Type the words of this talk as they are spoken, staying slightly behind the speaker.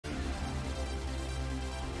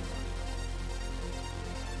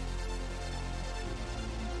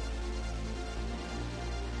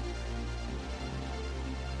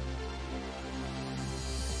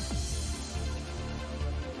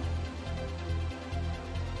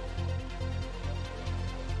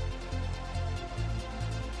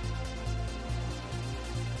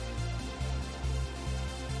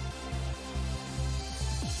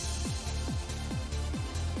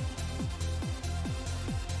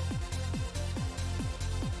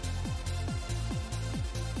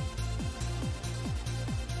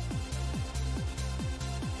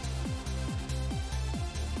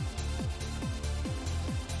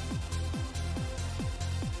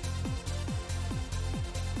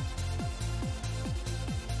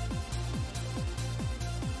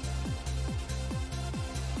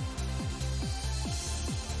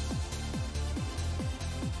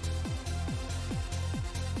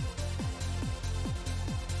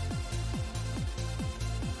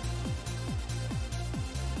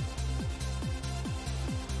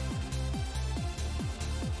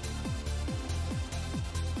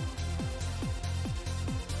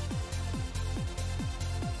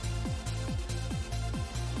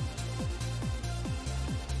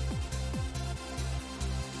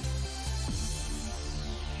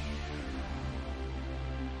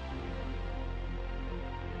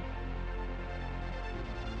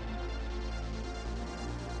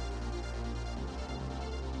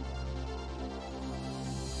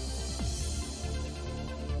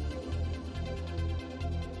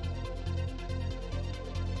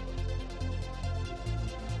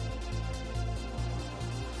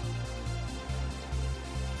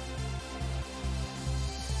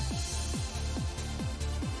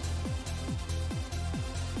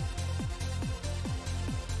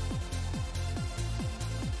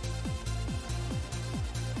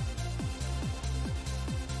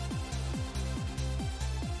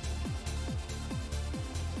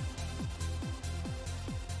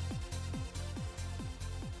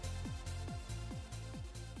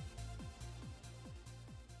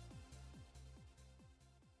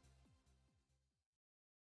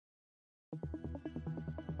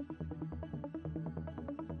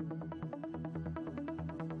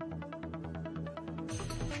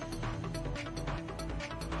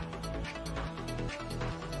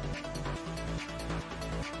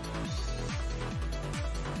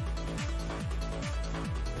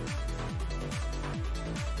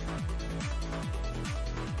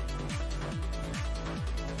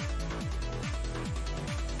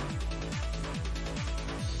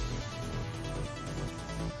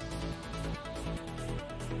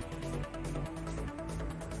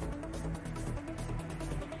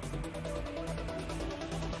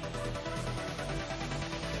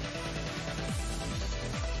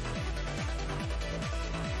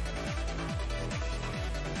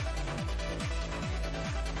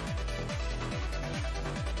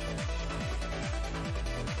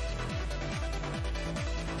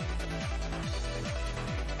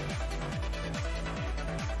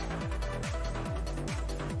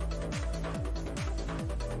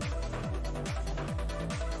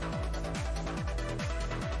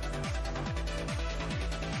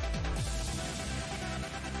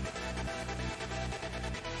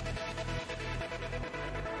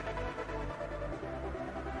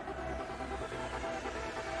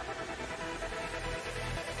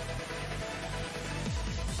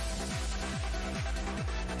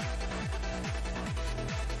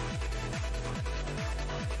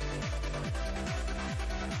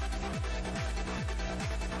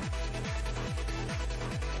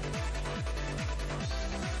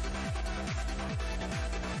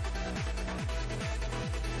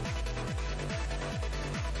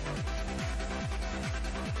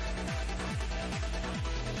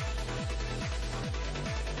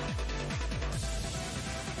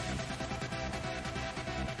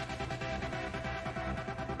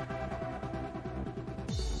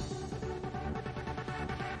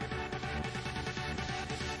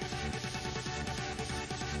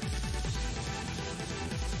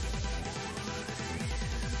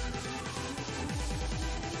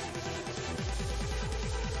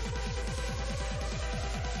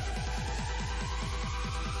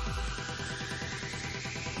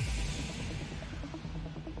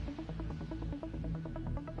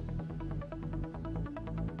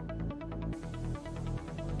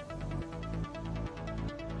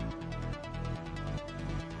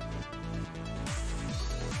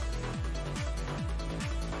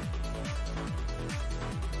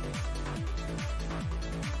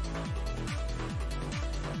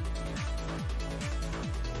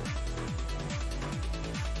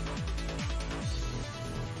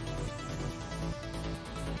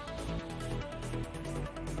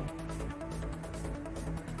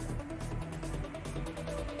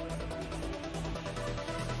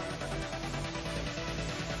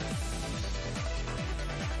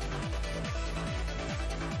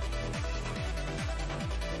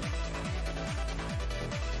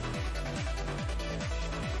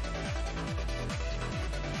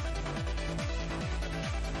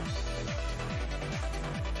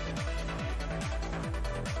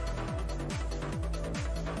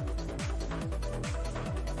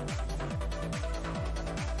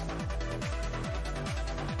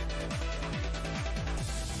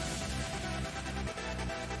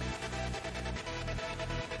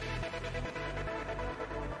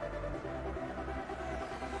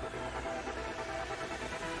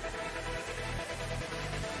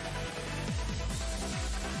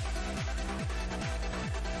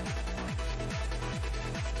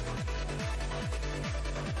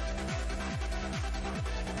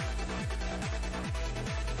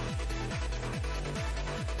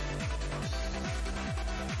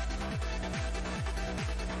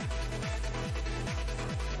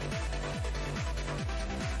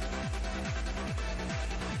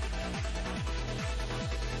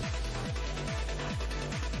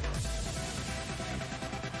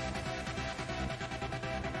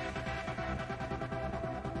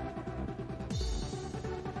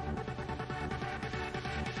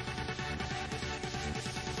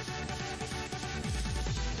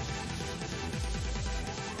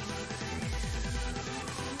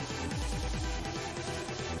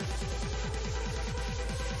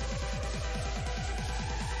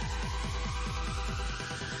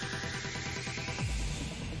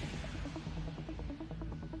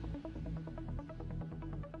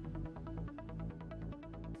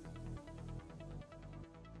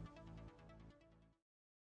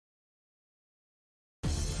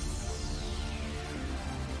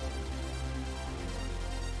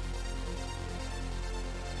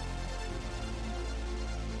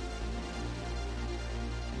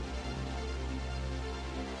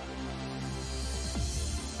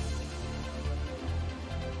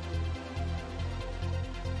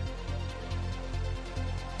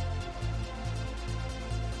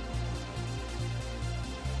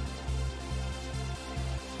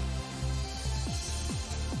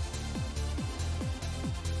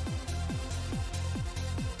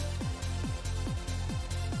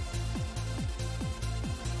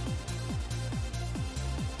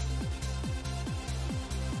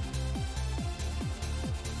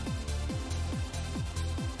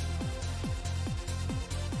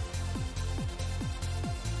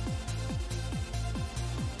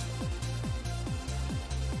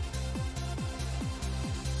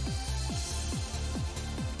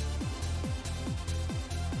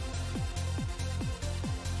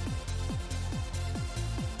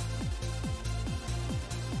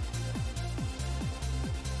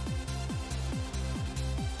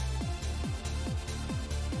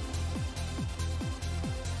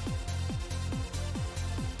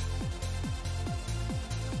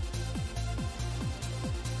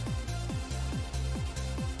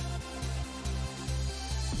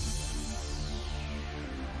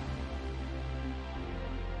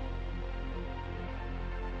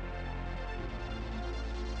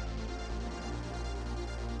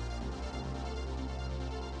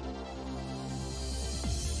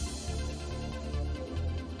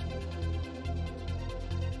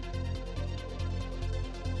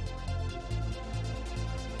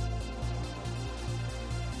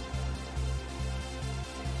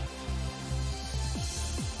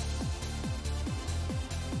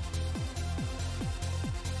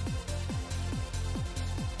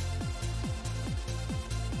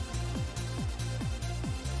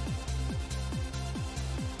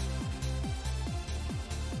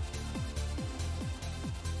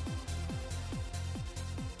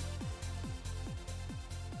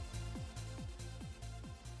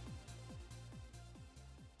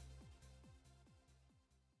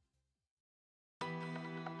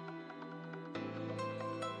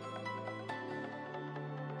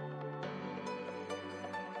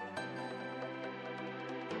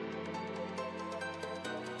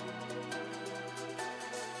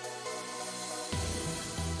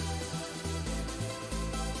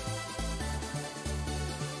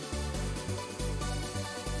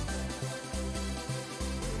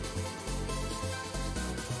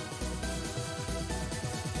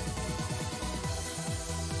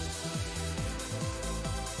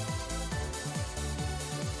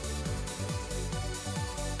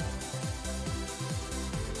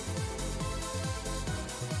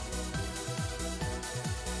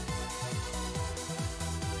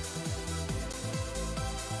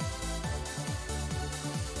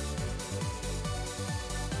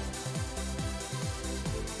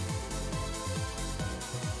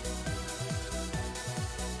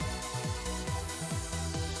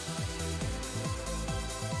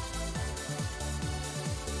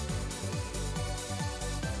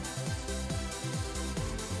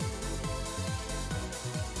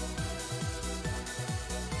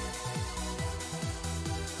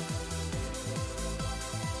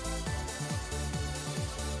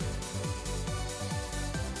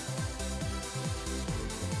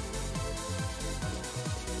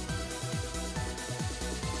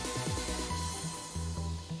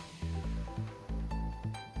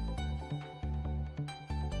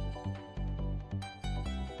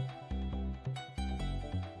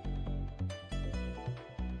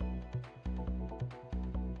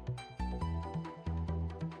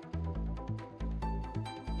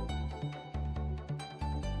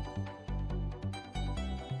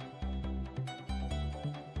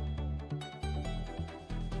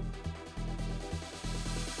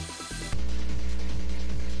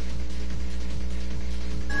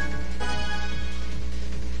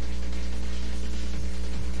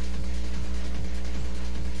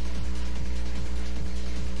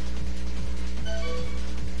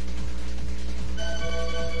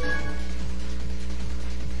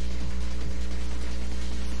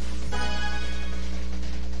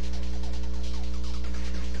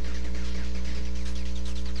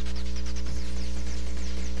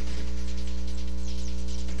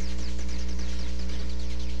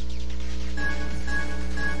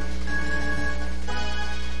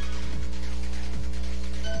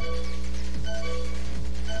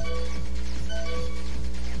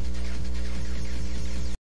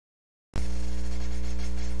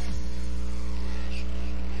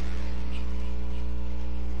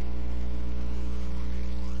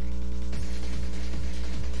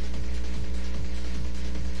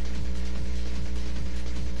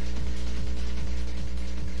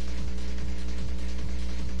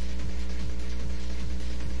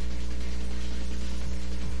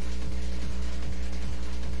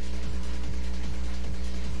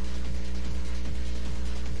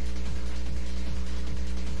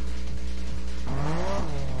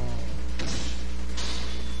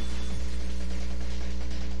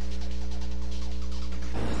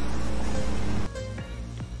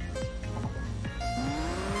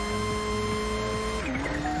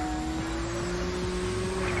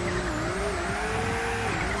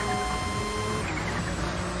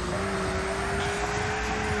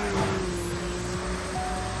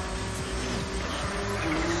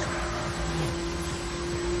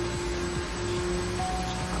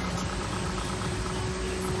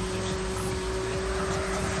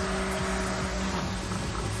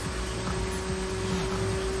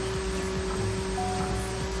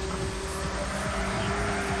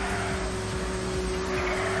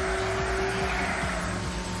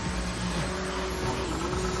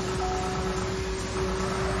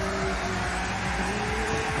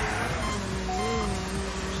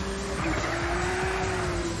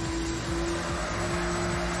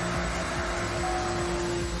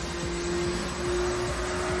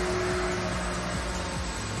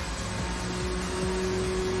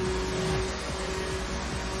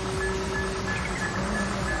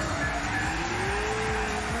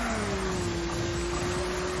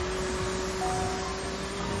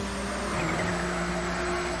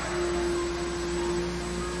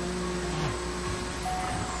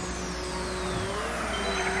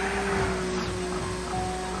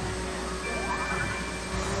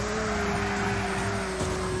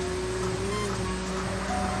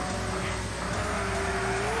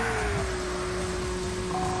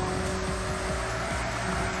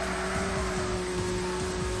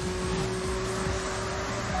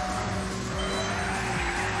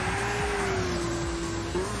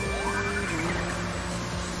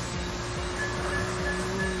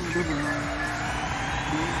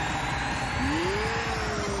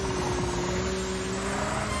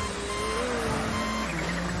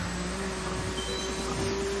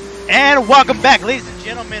And welcome back, ladies and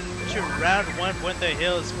gentlemen, to round one, Puente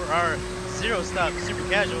Hills for our Zerostop Super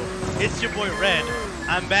Casual. It's your boy Red.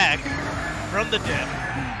 I'm back from the dead.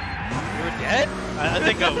 You were dead? I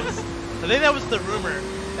think that was the rumor.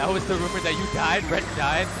 That was the rumor that you died. Red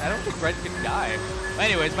died. I don't think Red can die.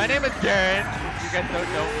 Anyways, my name is Darren. You guys don't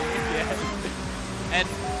know me yet. And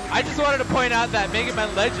I just wanted to point out that Mega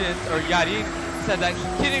Man Legends, or Yari, said that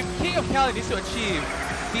King of Cali needs to achieve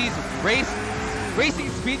these racing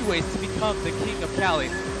speedways to become the King of Cali.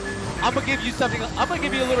 I'm gonna give you something. I'm gonna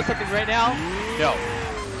give you a little something right now. No.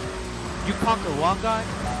 You conquer Wangan,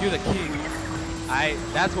 you're the king.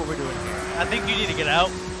 That's what we're doing here. I think you need to get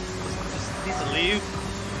out. Just need to leave.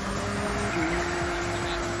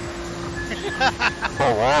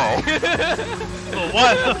 For why? For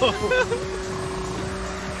what?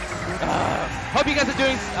 Hope you guys are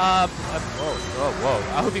doing. Whoa!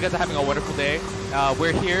 I hope you guys are having a wonderful day.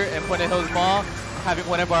 We're here in Puente Hills Mall, having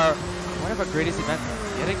one of our greatest events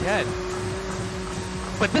yet again.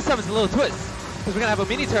 But this time it's a little twist, because we're gonna have a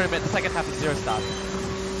mini tournament the second half of Zerostop.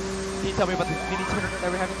 Can you tell me about the mini tournament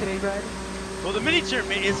that we're having today, Brad? Well, the mini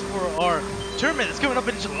tournament is for our tournament that's coming up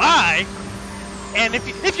in July. And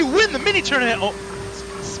if you win the mini tournament, oh,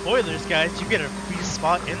 spoilers, guys, you get a free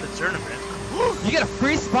spot in the tournament. You get a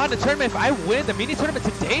free spot in the tournament if I win the mini tournament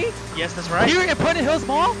today? Yes, that's right. Here in Puente Hills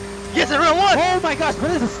Mall? Yes, at round one. Oh my gosh,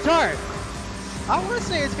 when does it start? I want to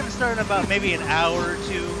say it's going to start in about maybe an hour or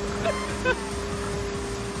two.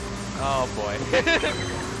 Oh boy.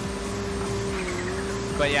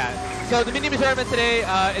 But yeah, so the mini tournament today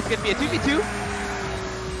is going to be a 2v2,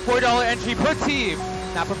 $4 entry per team,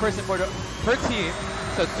 not per person, per team.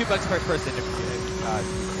 So it's $2 per person if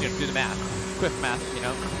you do the math, quick math, you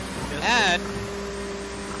know. Yes. And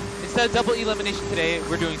instead of double elimination today,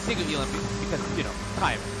 we're doing single elimination because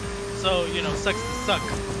time. So sucks to suck.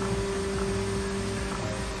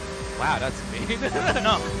 Wow, that's mean.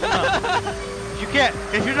 No. You can't.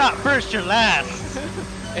 If you're not first, you're last.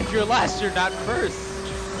 If you're last, you're not first.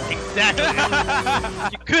 Exactly.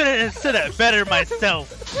 You couldn't have said it better myself.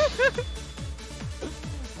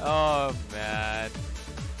 Oh man.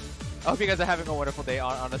 I hope you guys are having a wonderful day.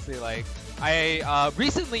 Honestly, like I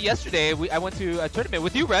recently yesterday I went to a tournament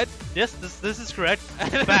with you, Red. Yes, this is correct.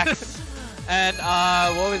 Facts. And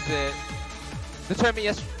what was it? The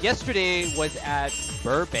tournament yesterday was at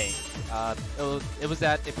Burbank. It was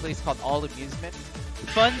at a place called All Amusement.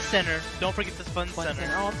 Fun Center. Don't forget this Fun Center.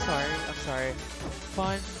 Oh, I'm sorry.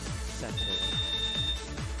 Fun Center.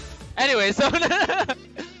 Anyway, so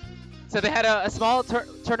they had a small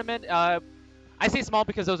tournament. I say small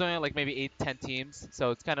because there was only like maybe 8-10 teams, so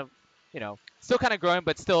it's kind of still kind of growing,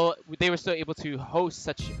 but still they were still able to host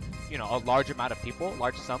such a large amount of people,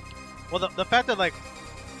 large sum. Well, the fact that like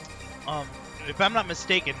if I'm not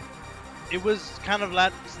mistaken, it was kind of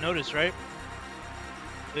last notice, right?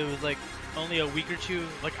 It was like only a week or two.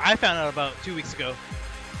 Like I found out about 2 weeks ago.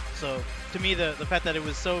 So to me, the fact that it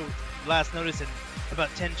was so last notice and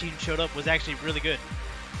about 10 teams showed up was actually really good.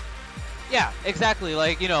 Yeah, exactly.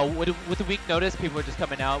 Like with the week notice, people were just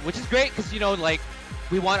coming out, which is great because like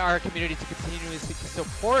we want our community to continuously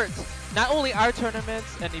support not only our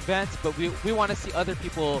tournaments and events, but we want to see other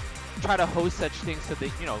people try to host such things so they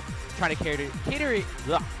trying to cater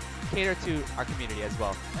to our community as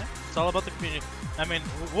well. Yeah, it's all about the community. I mean,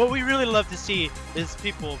 what we really love to see is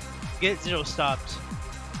people get Zerostopped,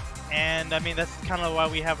 and I mean that's kind of why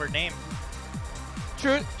we have our name.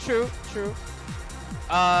 True.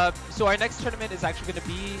 So our next tournament is actually going to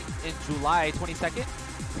be in July 22nd.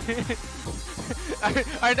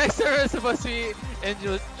 our next tournament is supposed to be in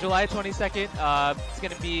July 22nd. It's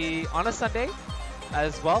going to be on a Sunday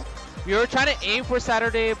as well. We were trying to aim for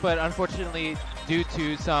Saturday, but unfortunately, due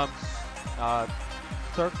to some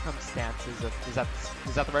circumstances, is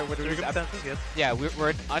that the right word to use? Circumstances, yes. Yeah,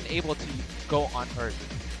 we're unable to go on or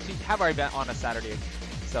to have our event on a Saturday.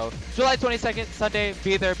 So July 22nd, Sunday,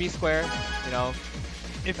 be there, be square.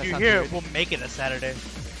 If you're here, we'll make it a Saturday.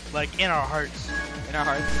 Like in our hearts. In our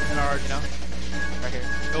hearts. Right here.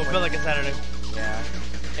 It will feel like a Saturday. Yeah.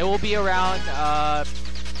 It will be around,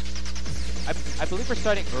 I believe we're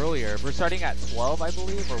starting earlier. We're starting at 12, I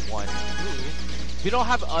believe, or 1. We don't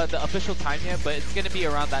have the official time yet, but it's going to be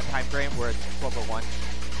around that time frame where it's 12 or 1.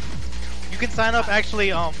 You can sign up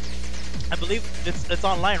actually, I believe it's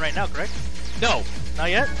online right now, correct? No. Not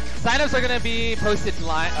yet? Signups are going to be posted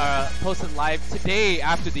live today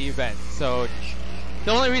after the event. So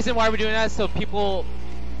the only reason why we're doing that is so people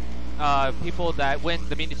that win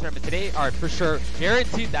the mini tournament today are for sure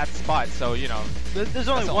guaranteed that spot. So there's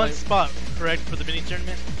only one spot, correct, for the mini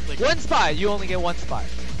tournament? Like, one spot. You only get one spot.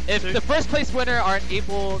 If the first place winner aren't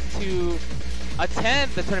able to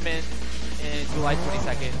attend the tournament in July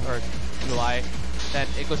 22nd or July, then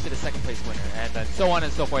it goes to the second place winner, and then so on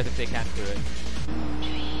and so forth if they can't do it.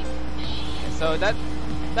 So that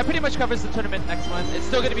pretty much covers the tournament next month. It's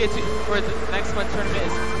still going to be for the next month tournament.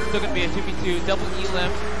 It's still going to be a 2v2 double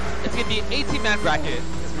elim. It's going to be an 18-man bracket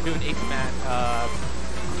because we're doing 18-man.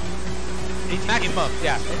 18 maximum,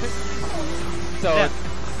 yeah. So. Yeah.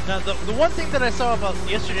 Now, the one thing that I saw about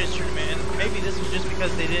yesterday's tournament, and maybe this was just because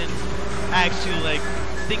they didn't actually like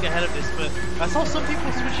think ahead of this, but I saw some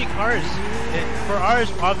people switching cars. And for ours,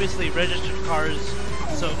 obviously registered cars.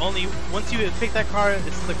 So only once you pick that car,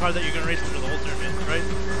 it's the car that you're gonna race for the whole tournament, right?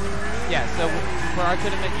 Yeah. So for our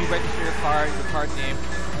tournament, you register your car name.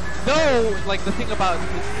 Though, like the thing about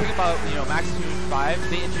Max Tune 5,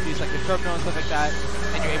 they introduced like the terminal and stuff like that,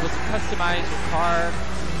 and you're able to customize your car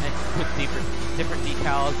and put different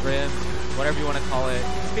decals, rims, whatever you want to call it.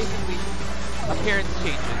 It's basically appearance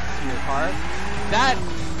changes to your car. That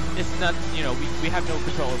is not, we have no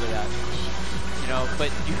control over that.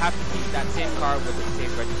 But you have to keep that same car with the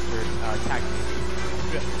same registered tag.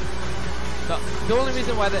 Yeah. So the only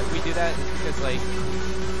reason why that we do that is because like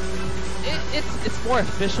it's more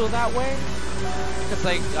official that way. Because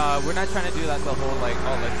like we're not trying to do that the whole like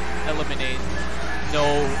let's eliminate no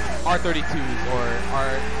R32s or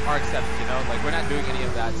RX7s, like we're not doing any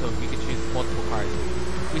of that, so we can choose multiple cards.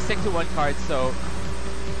 We stick to one card, so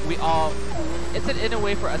it's in a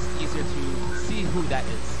way for us easier to see who that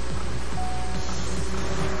is.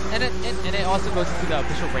 And it also goes into the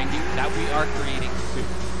official ranking that we are creating too.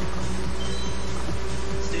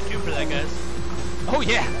 Stay tuned for that, guys. Oh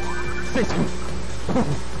yeah! Stay tuned.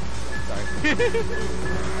 Sorry. Where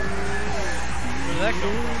did that go?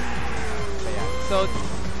 So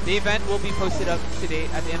the event will be posted up today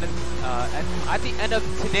at the end of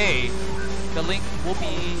today. The link will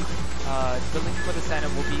be the link for the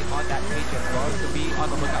sign-up will be on that page as well. So be on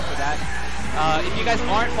the lookout for that. If you guys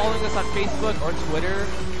aren't following us on Facebook or Twitter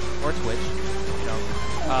or Twitch,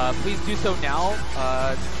 please do so now.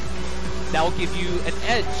 That will give you an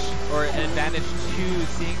edge or an advantage to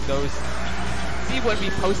see when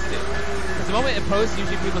we post it. Because the moment it posts,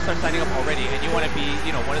 usually people start signing up already, and you want to be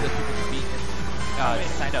one of those people to be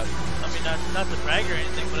signed up. I mean, not to brag or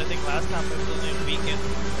anything, but I think last time it was only a weekend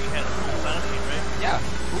we had a sign-up sheet, right? Yeah,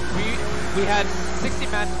 we had a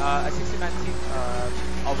 60-man team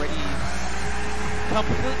already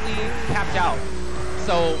completely capped out.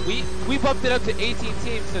 So we bumped it up to 18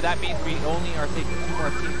 teams, so that means we only are taking 2 more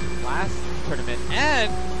teams from last tournament.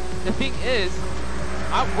 And the thing is,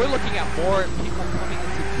 we're looking at more people coming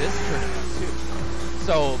into this tournament too.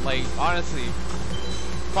 So like honestly,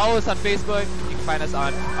 follow us on Facebook. You can find us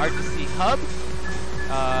on RGC Hub.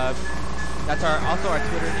 That's also our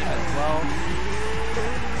Twitter name as well.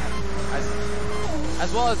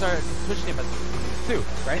 As well as our Twitch name as too,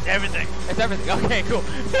 right? It's everything. It's everything. Okay, cool.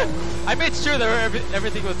 I made sure that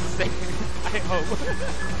everything was the same. I hope.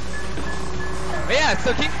 But yeah,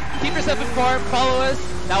 so keep yourself informed. Follow us.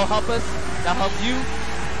 That will help us. That'll help you.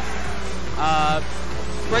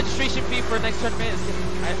 Registration fee for next tournament is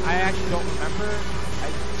I actually don't remember. I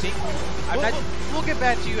think we'll get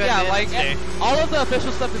back to you. Yeah, at the end of the day. all of the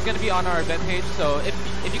official stuff is gonna be on our event page. So if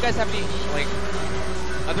you guys have any like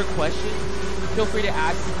other questions, feel free to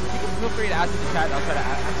ask. Feel free to ask in the chat. I'll try to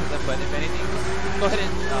answer them. But if anything, go ahead and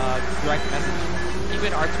direct message. Even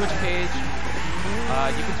our Twitch page.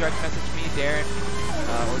 You can direct message me, Darren,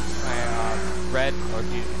 or my Red, or if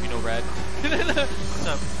you know Red. What's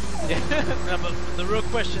up? Yeah. No, but the real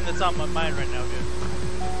question that's on my mind right now,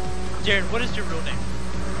 dude. Jared, what is your real name?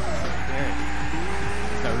 Darren.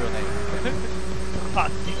 It's my real name.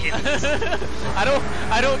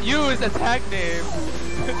 I don't use a tag name.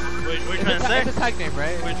 What are you trying to say? It's a tag name,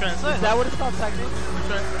 right? What are you trying to say? Is that what it's called, tag name?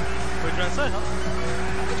 What are you trying to say, huh?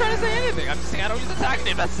 I'm not trying to say anything. I'm just saying I don't use a tag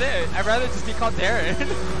name. That's it. I'd rather just be called Darren.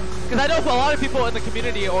 Because I know a lot of people in the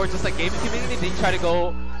community or just like gaming community, they try to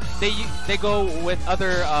go. They go with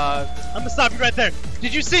other. I'm gonna stop you right there.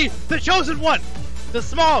 Did you see the chosen one? The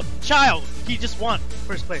small child. He just won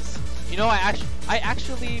first place. I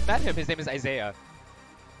actually met him. His name is Isaiah.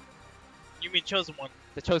 You mean chosen one?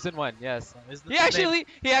 The chosen one, yes. He actually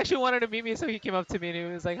wanted to meet me, so he came up to me and he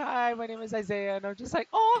was like, "Hi, my name is Isaiah," and I'm just like,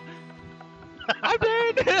 "Oh, I'm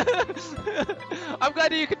Darren. I'm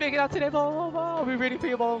glad that you could make it out today. Blah blah blah. I'll be rooting for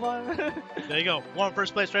you. Blah blah blah." There you go. Won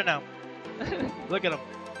first place right now. Look at him.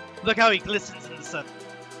 Look how he glistens in the sun.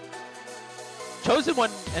 Chosen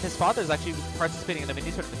one and his father is actually participating in the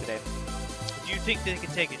mini tournament today. Do you think they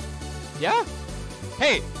can take it? Yeah.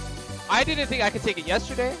 Hey, I didn't think I could take it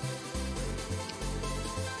yesterday.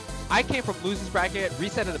 I came from losers bracket,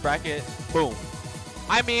 reset of the bracket, boom.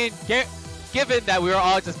 I mean, given that we were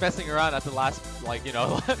all just messing around at the last, like, you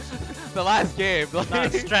know, the last game. Nah,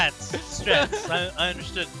 strats. I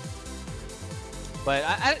understood. But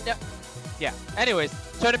yeah. Anyways,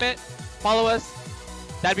 tournament, follow us.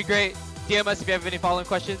 That'd be great. DM us if you have any following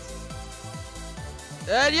questions.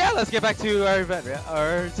 And yeah, let's get back to our event,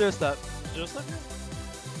 our Zerostop. Zerostop?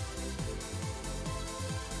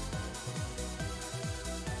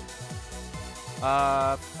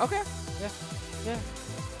 Okay. Yeah.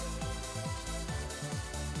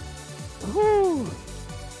 Woo.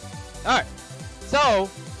 All right. So,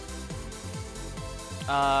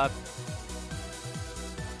 I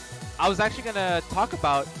was actually gonna talk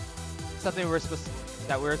about something we're supposed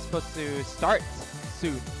to start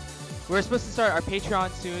soon. We're supposed to start our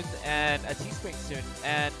Patreon soon and a Teespring soon.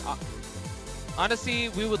 And honestly,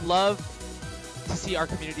 we would love to see our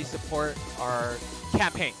community support our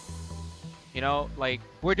campaign. You know, like,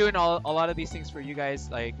 we're doing a lot of these things for you guys.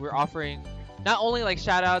 Like, we're offering not only like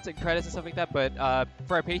shout outs and credits and stuff like that, but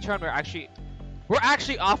for our Patreon, we're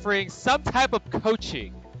actually offering some type of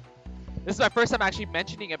coaching. This is my first time actually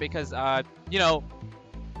mentioning it because you know,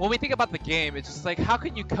 when we think about the game, it's just like, how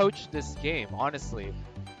can you coach this game, honestly?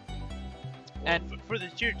 And for the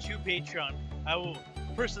tier 2 Patreon, I will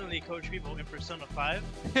personally coach people in Persona 5.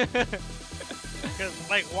 Because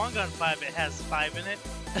like Wangan 5, it has 5 in it.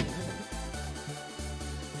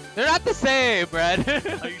 They're not the same, Brad.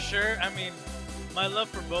 Are you sure? I mean, my love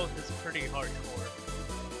for both is pretty hardcore.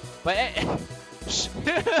 But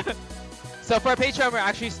so for our Patreon, we're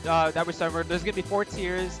actually there's gonna be 4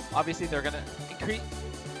 tiers. Obviously, they're gonna increase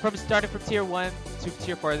starting from tier 1 to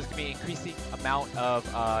tier 4. There's gonna be increasing amount of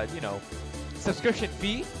you know, subscription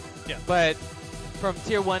fee. Yeah. But from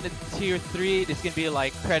tier 1 to tier 3, there's gonna be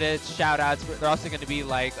like credits, shout outs. They're also gonna be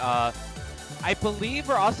like I believe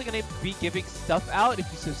we're also gonna be giving stuff out if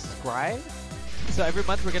you subscribe. So every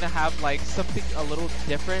month we're gonna have like something a little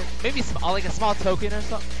different, maybe like a small token or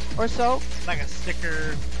so. Like a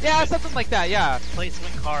sticker. Yeah, something like that. Yeah.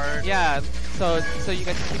 Placement card. Yeah. So you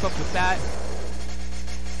guys can keep up with that.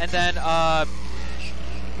 And then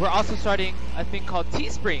we're also starting a thing called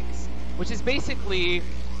Teesprings, which is basically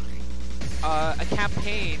a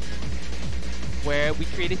campaign where we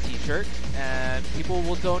create a t-shirt and people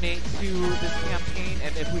will donate to this campaign,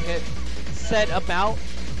 and if we hit set amount,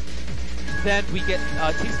 then we get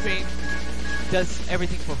Teespring does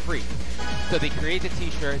everything for free. So they create the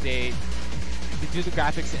t-shirt, they do the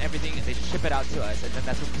graphics and everything, and they ship it out to us, and then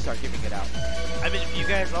that's when we start giving it out. I mean, if you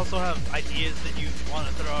guys also have ideas that you want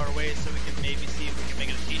to throw our way, so we can maybe see if we can make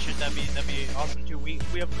it a t-shirt, that'd be awesome too. We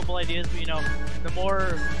have a couple ideas, but you know, the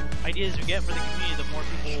more ideas we get for the community, the more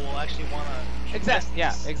people will actually want to. Exactly.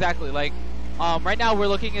 Yeah, exactly. Like, right now we're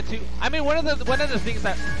looking into. I mean, one of the things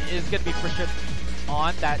that is gonna be for sure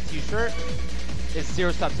on that t-shirt is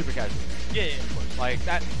Zerostop Super Casual. Yeah, of course. Like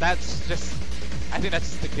that's just. I think that's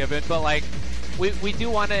just a given, but like. We do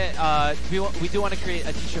want to we do want to create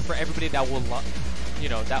a t-shirt for everybody that will you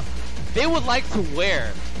know, that they would like to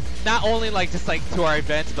wear, not only like just like to our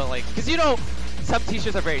events, but like, because you know, some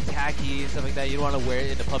t-shirts are very tacky and stuff like that. You don't want to wear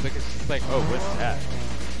it in the public. It's just like, oh, what's that?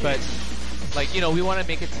 But like, you know, we want to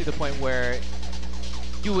make it to the point where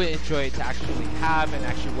you would enjoy it to actually have and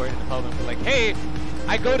actually wear it in the public. But like, hey,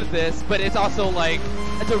 I go to this, but it's also like,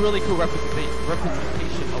 it's a really cool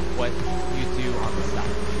representation of what you do on the side.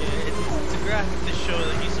 It's a graphic to show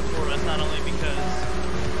that you support us, not only because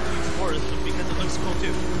you support us, but because it looks cool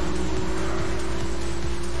too.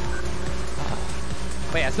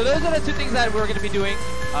 But yeah, so those are the 2 things that we're going to be doing.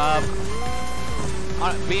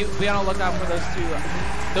 Be on the lookout for those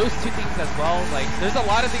two things as well. Like, there's a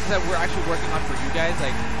lot of things that we're actually working on for you guys.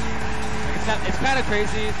 Like it's kind of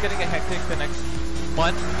crazy. It's going to get hectic the next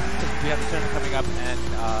month because we have the tournament coming up, and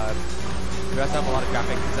we also have a lot of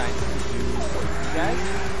graphic designs to do for you guys.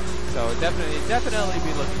 So definitely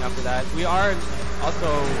be looking out for that. We are also,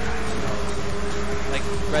 you know, like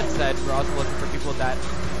Red said, we're also looking for people that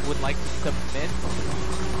would like to submit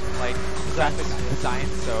like graphic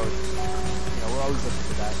designs. So, you know, we're always looking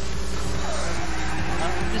for that.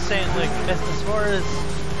 I'm just saying, like, as far as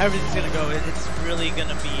how everything's gonna go, it's really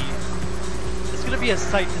gonna be a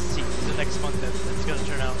sight to see the next month that it's gonna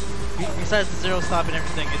turn out. Besides the Zerostop and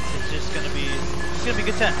everything, it's just gonna be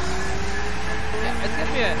good times. Yeah, it's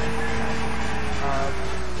gonna be a.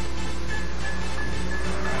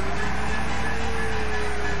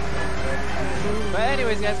 But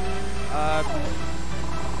anyways, guys,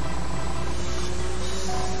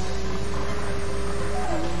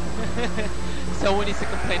 someone needs to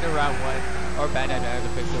complain around one or Bandai Namco to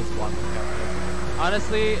fix those one.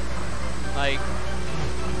 Honestly, like,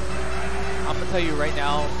 I'm gonna tell you right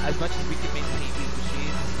now, as much as we can maintain these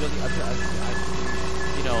machines, really up to us to,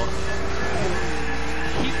 you know,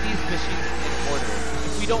 keep these machines in order.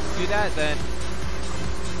 If we don't do that, then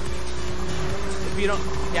if we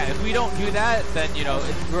don't do that, then you know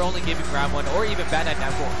we're only giving Round 1 or even Bandai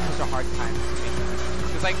Namco such a hard time to make them.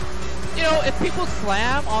 Because like, you know, if people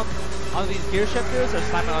slam on these gear shifters or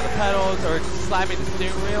slamming on the pedals or slamming the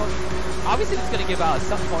steering wheel, obviously it's going to give out at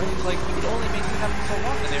some point. Like, you can only maintain that for so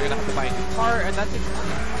long, and they're going to have to buy a new car, and that takes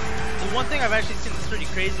money. The one thing I've actually seen that's pretty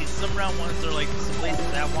crazy is some Round 1s are like some places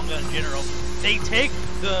that have one gun in general. They take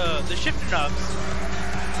the shifter knobs.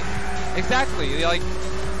 Exactly. They're like,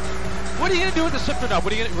 what are you going to do with the shifter knob?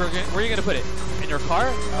 Where are you going to put it? In your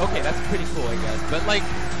car? Okay, that's pretty cool, I guess. But like,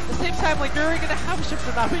 at the same time, like, you're already going to have a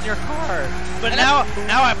shifter knob in your car. But now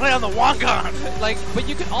I play on the Wangan. Like, but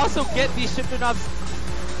you can also get these shifter knobs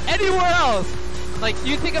anywhere else. Like,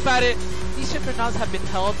 you think about it, these shifter knobs have been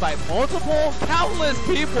held by multiple, countless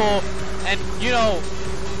people, and you know,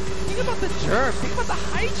 think about the germs, think about the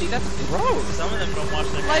hygiene. That's gross. Some of them don't wash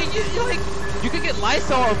their like, hands. you could get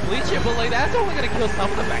Lysol or bleach it, but like that's only gonna kill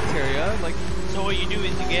some of the bacteria. Like, so what you do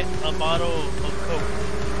is you get a bottle of Coke,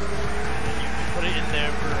 and you put it in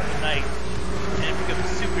there for a night, and it becomes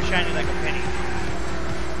super shiny like a penny.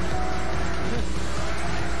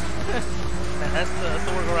 And that's the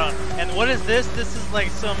workaround. And what is this? This is like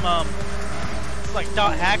some it's like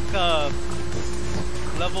 .hack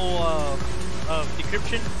level of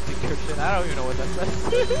decryption. Decryption. I don't even know what that says.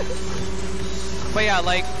 But yeah,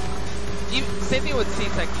 like, same thing with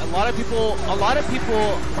seats. Like a lot of people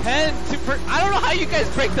tend to. I don't know how you guys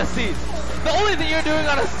break the seats. The only thing you're doing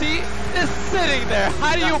on a seat is sitting there.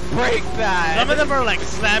 How do you break that? Some of them are like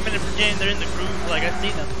slamming and pretending they're in the groove. Like I've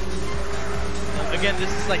seen them. Again,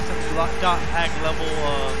 this is like some .hack level.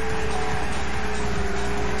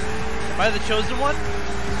 Am I the chosen one?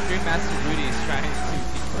 Stream Master Rudy is trying to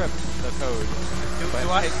decrypt the code. Do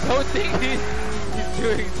I don't think he's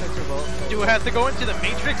doing such a well. Do I have to go into the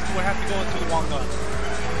Matrix? Do I have to go into the Wangan?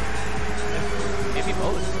 Maybe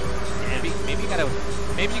both. Yeah,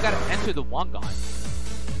 maybe you gotta enter the Wangan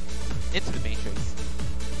into the Matrix.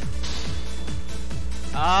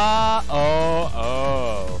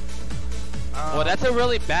 Well, that's a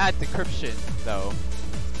really bad decryption, though.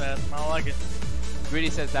 Bad. I don't like it.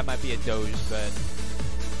 Rudy says that might be a Doge, but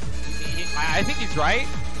I think he's right.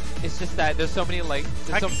 It's just that there's so many like.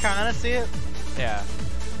 I can kind of see it. Yeah.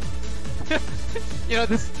 You know,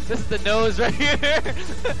 this is the nose right here.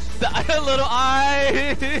 The little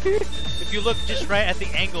eye. If you look just right at the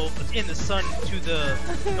angle in the sun to the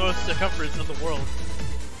north circumference of the world.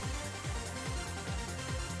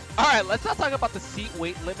 Alright, let's not talk about the seat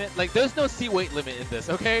weight limit. Like, there's no seat weight limit in this,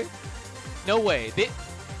 okay? No way.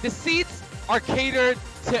 The seats are catered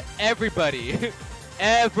to everybody.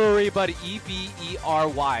 Everybody.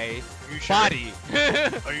 E-V-E-R-Y. Are you sure? Body.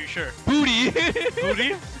 Are you sure? Booty.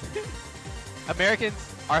 Booty? Americans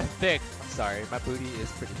are thick. I'm sorry, my booty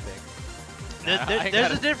is pretty thick.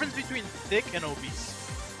 There's a difference between thick and obese.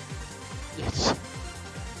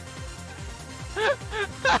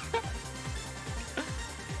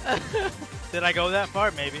 Did I go that far?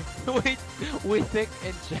 Maybe. we think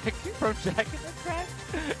in Jack from Jack in the Crack.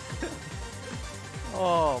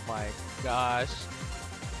 Oh my gosh,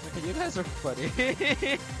 you guys are funny.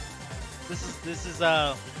 This is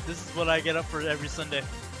what I get up for every Sunday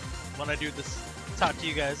when I do this. Talk to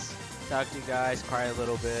you guys. Talk to you guys. Cry a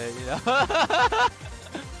little bit. You know.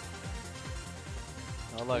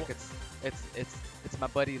 Oh look, it's my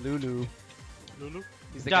buddy Lulu. Lulu.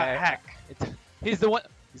 He's the guy. Hack. He's the one.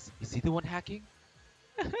 Is he the one hacking?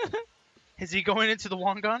 Is he going into the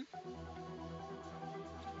Wangan?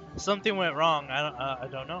 Something went wrong. I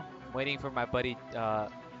don't know. I'm waiting for my buddy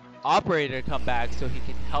operator to come back so he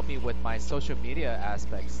can help me with my social media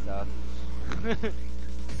aspect stuff.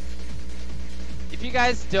 If you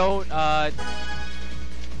guys don't know,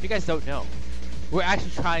 we're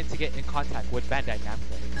actually trying to get in contact with Bandai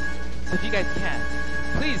Namco. So if you guys can,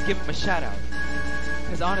 please give them a shout out.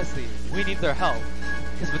 Because honestly, we need their help.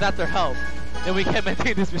 Because without their help, then we can't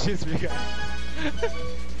maintain these machines for you guys. Just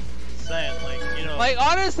saying, like, you know. Like,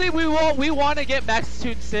 honestly, we want to get Max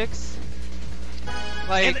Tune 6.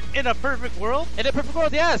 Like, in a perfect world? In a perfect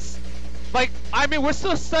world, yes. Like, I mean, we're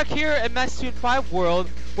still stuck here in Max Tune 5 world,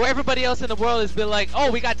 where everybody else in the world has been like,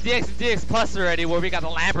 oh, we got DX and DX Plus already, where we got the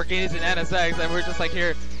Lamborghinis and NSX, and we're just like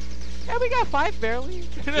here, yeah, we got 5 barely.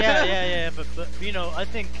 yeah, but you know, I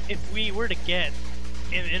think if we were to get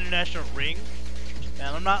in the international ring,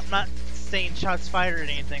 and I'm not saying shots fired or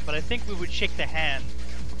anything, but I think we would shake the hand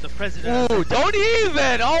of the president. Ooh, don't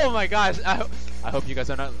even! Oh my gosh, I hope you guys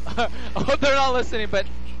are not. I hope they're not listening. But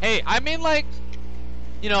hey, I mean, like,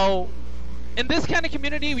 you know, in this kind of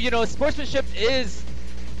community, you know, sportsmanship is,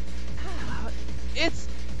 it's,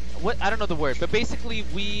 what, I don't know the word, but basically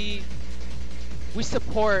we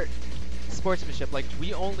support sportsmanship. Like,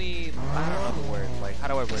 we only, I don't know the word, like, how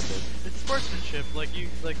do I word this? It's sportsmanship. Like,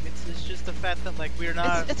 it's just the fact that, like, we're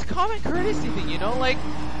not. It's a common courtesy thing, you know? Like,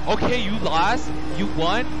 okay, you lost, you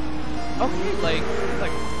won. Okay, like,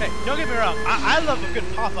 hey, don't get me wrong. I love a good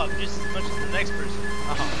pop-up just as much as the next person.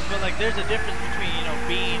 But, like, there's a difference between, you know,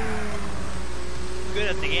 being good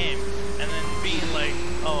at the game and then being like,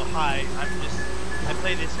 oh, hi, I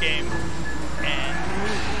play this game, and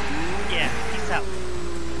yeah, peace out.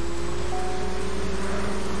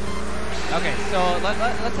 Okay, so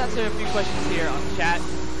let's answer a few questions here on the chat.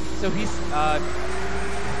 So he's,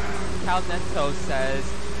 Cal Nento says,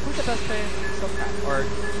 who's the best player in SoCal? Or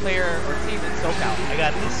player or team in SoCal? I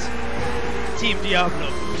got this. Team Diablo.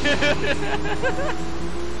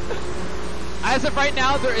 As of right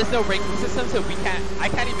now, there is no ranking system, so I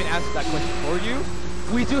can't even answer that question for you.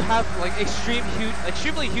 We do have like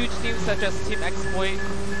extremely huge teams such as Team Exploit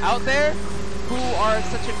out there, who are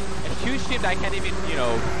such a huge team that I can't even, you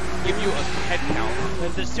know, give you a head count.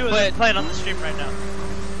 But there's two of them playing on the stream right now.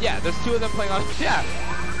 Yeah, there's two of them playing on. Yeah.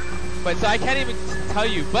 But so I can't even tell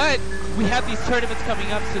you. But we have these tournaments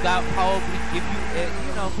coming up, so that will probably give you,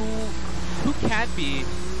 you know, who can be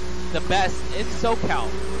the best in SoCal.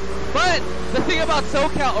 But the thing about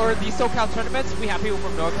SoCal, or these SoCal tournaments, we have people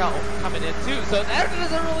from NorCal coming in too. So that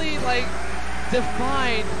doesn't really like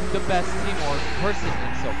define the best team or person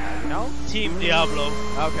in SoCal, you know? Team Diablo.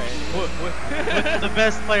 Okay. With the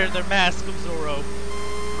best player, their Mask of Zoro.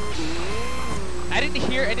 I didn't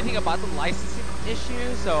hear anything about the licensing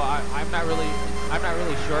issue, so I'm not really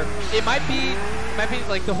sure. It might be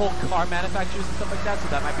like the whole car manufacturers and stuff like that, so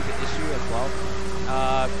that might be the issue as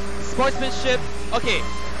well. Sportsmanship. Okay.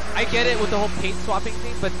 I get it with the whole paint swapping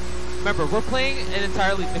thing, but remember, we're playing an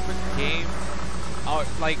entirely different game.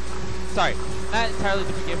 Sorry, not entirely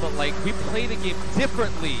different game, but like we play the game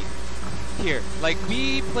differently here. Like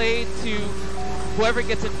we play to whoever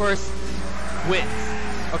gets in first wins,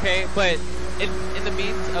 okay? But in the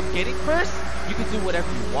means of getting first, you can do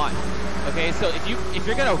whatever you want, okay? So if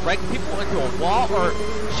you're gonna wreck people into a wall or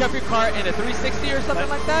shove your car in a 360 or something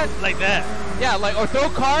like that, yeah, like or throw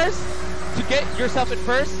cars to get yourself in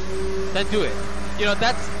first, then do it. You know,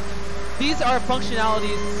 these are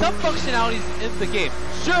functionalities, some functionalities in the game.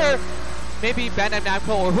 Sure, maybe Bandai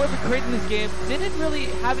Namco or whoever created this game didn't really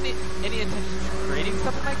have any intention of creating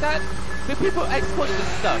something like that, but people exploit this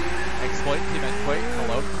stuff. Team exploit,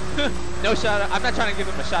 hello. No shout out, I'm not trying to give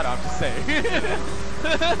them a shout out, I'm just saying.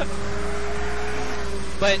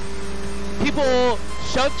 But people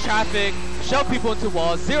shove traffic, shove people into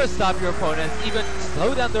walls, zero-stop your opponents, even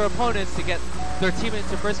slow down their opponents to get their team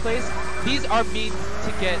into first place. These are means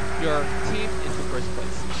to get your team into first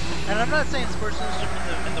place. And I'm not saying sportsmanship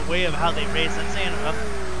in the way of how they race, I'm saying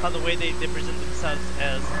how the way they present themselves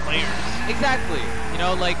as players. Exactly. You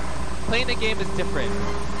know, like, playing the game is different.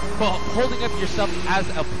 But holding up yourself as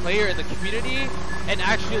a player in the community and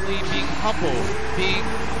actually being humble,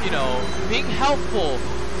 being helpful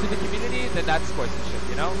to the community, then that's sportsmanship,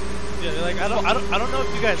 you know? Yeah, like I don't know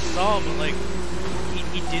if you guys saw, but like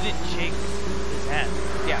he didn't shake his hand.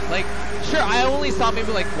 Yeah, like sure, I only saw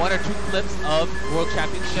maybe like 1 or 2 clips of World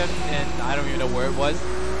Championship, and I don't even know where it was.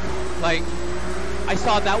 Like I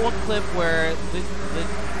saw that one clip where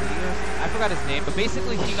I forgot his name, but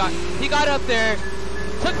basically he got up there,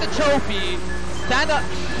 took the trophy, stand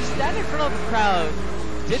in front of the crowd,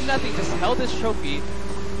 did nothing, just held his trophy.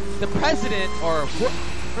 The president, or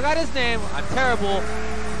forgot his name, I'm terrible.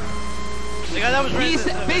 The guy that was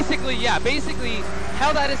basically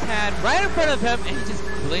held out his hand right in front of him, and he just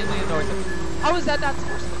blatantly ignores him. How is that not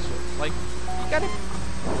sportsmanship? Like,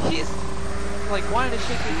 he's like wanting to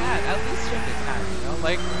shake his hand, at least shake his hand, you know?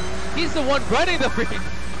 Like, he's the one running the freaking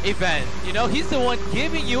event, you know? He's the one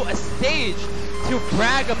giving you a stage to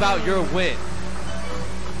brag about your win.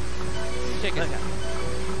 Shake his hand.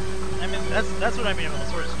 I mean, that's what I mean about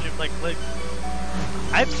sportsmanship. Like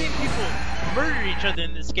I've seen people murder each other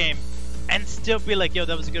in this game and still be like, yo,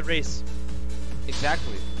 that was a good race.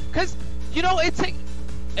 Exactly. Because, you know,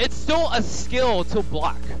 it's still a skill to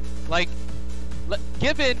block. Like,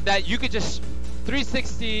 given that you could just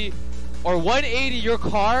 360 or 180 your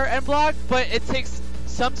car and block, but it takes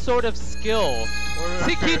some sort of skill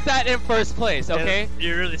to keep that in first place, okay? Yeah,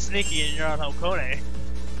 you're really sneaky and you're on Halcone.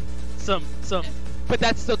 But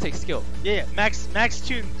that still takes skill. Yeah, max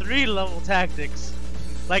tune 3 level tactics.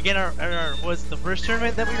 Like in our was the first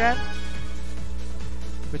tournament that we ran?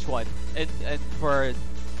 Which one? And for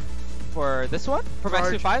this one? For Max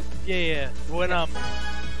Tune 5? Yeah. When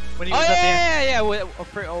when he Oh was at the end. yeah.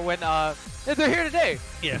 When they're here today.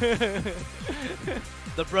 Yeah.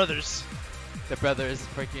 The brothers. The brothers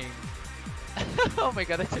freaking. Oh my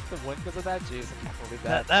god, I took the one because of that. Jeez, I can't believe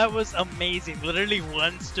that. That was amazing. Literally,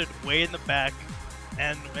 one stood way in the back,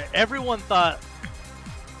 and everyone thought,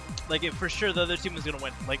 like, for sure the other team was gonna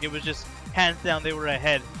win. Like, it was just hands down they were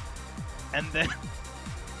ahead. And then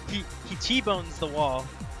he T-bones the wall.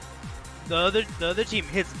 The other team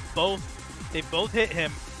hits both. They both hit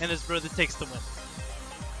him, and his brother takes the win.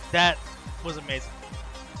 That was amazing.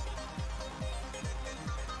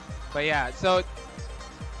 But yeah, so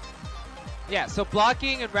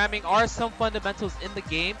blocking and ramming are some fundamentals in the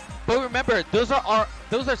game. But remember, those are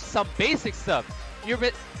some basic stuff.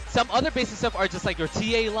 Some other basic stuff are just like your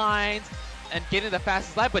TA lines and getting the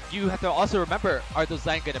fastest line. But you have to also remember, are those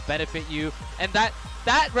lines going to benefit you? And that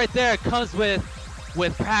right there comes with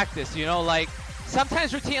practice. You know, like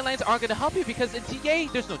sometimes your TA lines aren't going to help you because in TA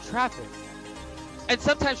there's no traffic, and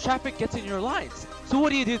sometimes traffic gets in your lines. So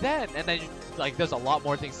what do you do then? And then like there's a lot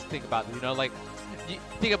more things to think about. You know, like you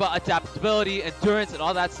think about adaptability, endurance, and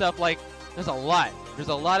all that stuff. Like there's a lot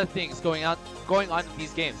of things going on in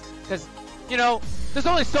these games because you know there's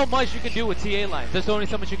only so much you can do with TA lines. There's only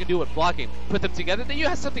so much you can do with blocking. Put them together, then you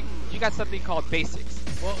got something called basics.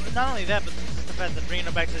 Well, not only that, but just the fact that bringing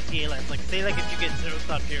it back to the TA lines. Like say like if you get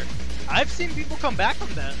Zerostop here, I've seen people come back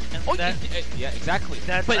from that. And yeah, exactly.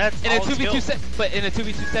 That's in a all 2v2 but in a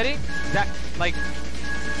 2v2 setting, that like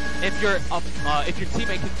if your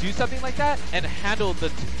teammate can do something like that and handle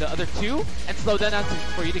the other two and slow them down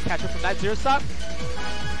for you to catch up from that Zerostop,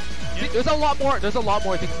 there's a lot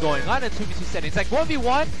more things going on in 2v2 settings. Like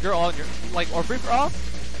 1v1, you're on your or free for all,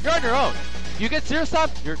 you're on your own. You get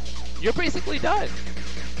Zerostop, you're basically done.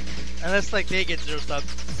 Unless like they get Zerostop.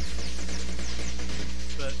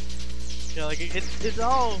 But yeah, like it's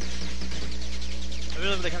all. I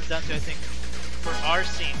really what it comes down to, I think, for our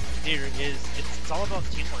scene here is it's all about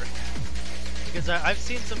teamwork. Because I've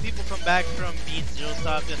seen some people come back from being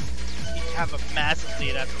Zerostop and have a massive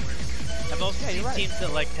lead afterwards. I've also seen teams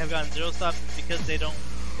that like have gotten Zerostop because their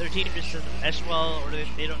team just doesn't mesh well, or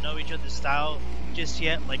they don't know each other's style just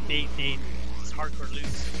yet. Like they just hardcore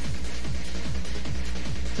lose.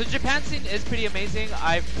 So Japan scene is pretty amazing.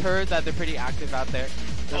 I've heard that they're pretty active out there.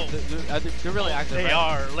 They're really active. They right?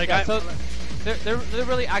 are. Like yeah, so they're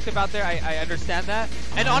really active out there. I understand that,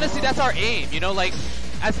 and honestly, that's our aim. You know, like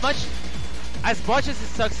as much as it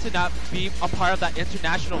sucks to not be a part of that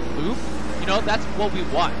international loop, you know, that's what we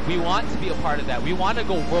want. We want to be a part of that. We want to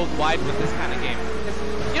go worldwide with this kind of game.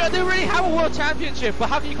 You know, they already have a world championship, but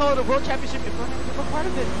how can you call it a world championship if we're part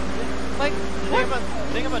of it? Like,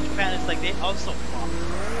 the thing about Japan is like they also flop.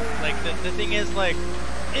 Like the thing is like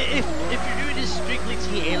if you're doing this strictly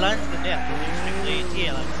TA lines, then yeah, you're strictly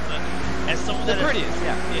TA lines. But as someone that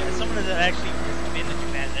as someone that actually has been to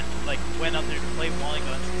Japan and like went out there to play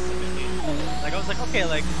Polygon specifically, like I was like, okay,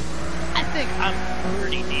 like I think I'm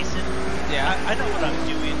pretty decent. Yeah. I know what I'm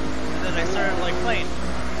doing. And then I started like playing.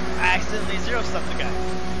 I accidentally Zerostop the guy.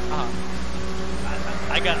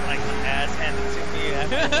 I got like some ass handed to me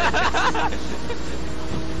after.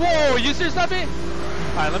 Whoa, you Zerostop me?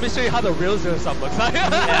 Alright, let me show you how the real Zerostop looks like. Yeah,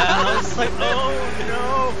 I was like, oh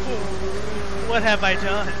no, what have I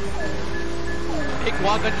done? Pick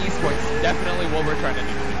Wagon Esports, definitely what we're trying to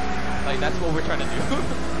do. Like, that's what we're trying to do.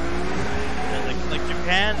 Yeah, like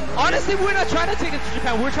Japan. Honestly, we're not trying to take it to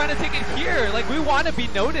Japan, we're trying to take it here. Like, we want to be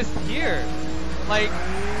noticed here. Like,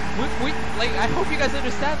 like, I hope you guys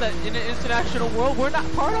understand that in an international world, we're not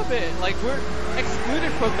part of it. Like, we're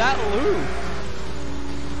excluded from that loop.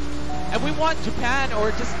 And we want Japan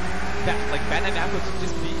or just that, like Bandai Namco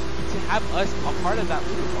to have us a part of that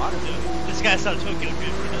loop, honestly. This guy's out of Tokyo, dude.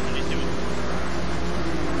 He knows what he's doing.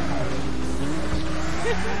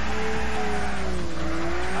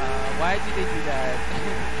 Why did they do that?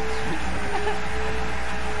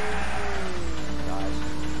 Gosh.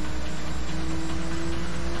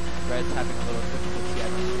 Red's having a little difficulty.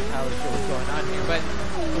 I'm not entirely sure what's going on here, but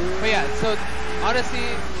yeah. So honestly,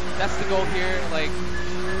 that's the goal here. Like.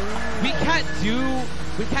 We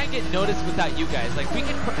can't get noticed without you guys. Like we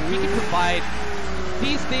can provide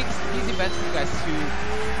these things, these events for you guys to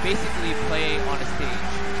basically play on a stage,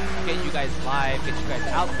 get you guys live, get you guys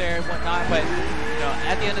out there and whatnot. But you know,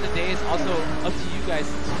 at the end of the day, it's also up to you guys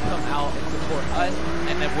to come out and support us,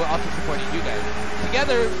 and then we're also supporting you guys.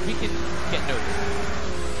 Together, we can get noticed.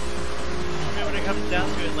 I mean, when it comes down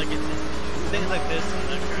to it, like it's things like this and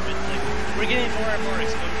the tournaments, like we're getting more and more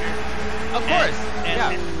exposure. Of course,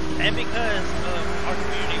 and because of our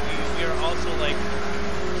community, we are also like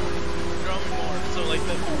growing more. So like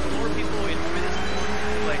the more people enjoy this, the more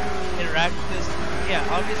people like interact with this, yeah,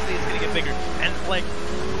 obviously it's gonna get bigger, and like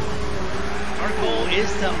our goal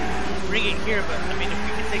is to bring it here. But I mean, if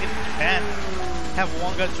we can take it to Japan, have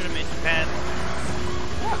one gun tournament in Japan.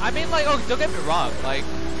 Yeah, I mean, like, oh, don't get me wrong. Like,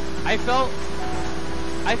 I felt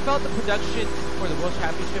the production for the World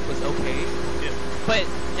Championship was okay. Yeah. But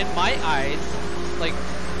in my eyes, like,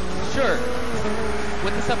 sure,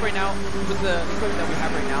 with the stuff right now, with the equipment that we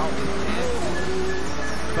have right now,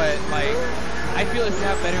 but like, I feel if we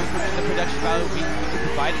have better equipment, the production value we can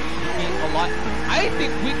provide would be a lot. I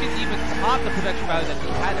think we could even top the production value that we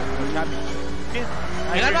had at World Championship.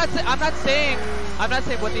 Yeah, and I'm not saying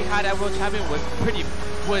what they had at World Champion was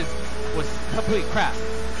complete crap.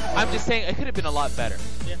 I'm just saying it could have been a lot better.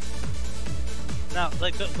 Yeah. Now,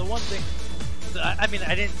 like the one thing, I mean,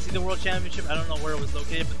 I didn't see the World Championship. I don't know where it was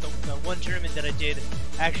located, but the one tournament that I did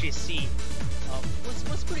actually see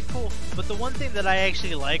was pretty cool. But the one thing that I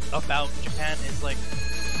actually like about Japan is like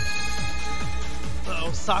the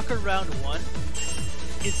Osaka round 1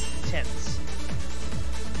 is intense.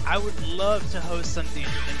 I would love to host something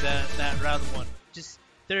in that round 1. Just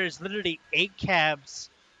there's literally 8 cabs,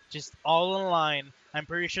 just all in line. I'm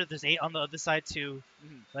pretty sure there's 8 on the other side too.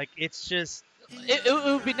 Like it's just. It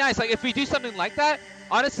would be nice, like if we do something like that.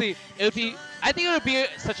 Honestly, it would be. I think it would be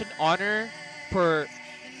such an honor for,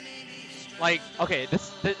 like, okay,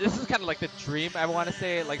 this is kind of like the dream. I want to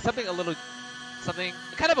say, like something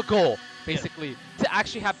kind of a goal, basically, to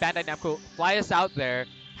actually have Bandai Namco fly us out there,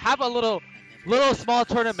 have a little small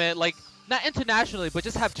tournament, like not internationally, but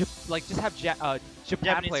just have Japan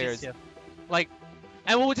Japanese players, yeah. like,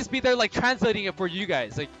 and we'll just be there like translating it for you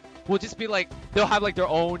guys, like. We'll just be like, they'll have like their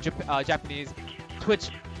own Japanese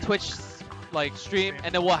Twitch like stream,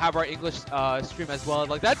 and then we'll have our English stream as well.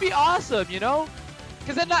 Like that'd be awesome, you know?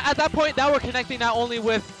 Because then at that point, now we're connecting not only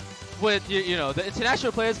with you know, the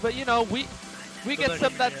international players, but you know, we get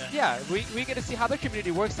some that we get to see how their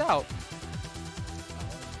community works out.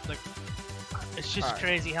 Like it's just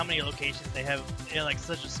crazy how many locations they have in like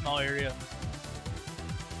such a small area.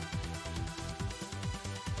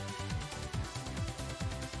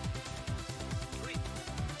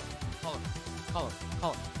 Call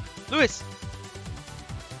him. Lewis!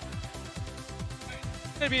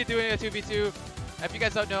 We're going to be doing a 2v2. If you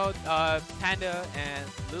guys don't know, Panda and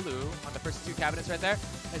Lulu on the first 2 cabinets right there,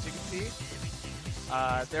 as you can see,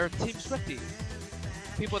 they're Team Swifty.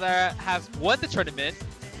 People that have won the tournament,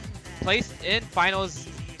 placed in finals,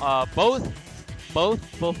 both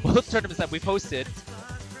tournaments that we've hosted,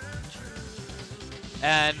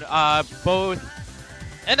 and both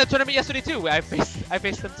in the tournament yesterday too. I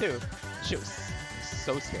faced them too. She was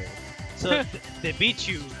so scary. So they beat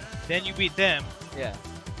you, then you beat them. Yeah.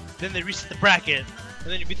 Then they reset the bracket,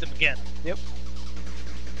 and then you beat them again. Yep.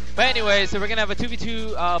 But anyway, so we're gonna have a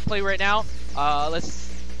 2v2 play right now. Let's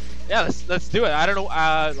do it. I don't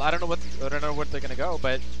know what they're gonna go,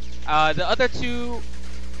 but the other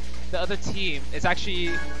team is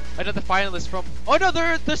actually another finalist from. Oh no,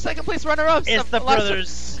 they're second place runner-ups. It's the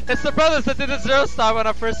brothers. It's the brothers that did the Zerostop on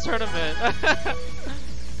our first tournament.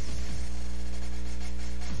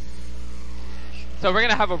 So we're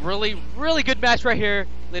gonna have a really good match right here,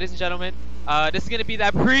 ladies and gentlemen. This is gonna be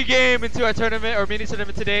that pre-game into our tournament or mini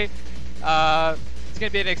tournament today. It's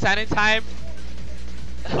gonna be an exciting time.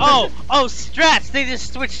 oh, strats! They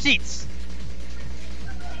just switched seats.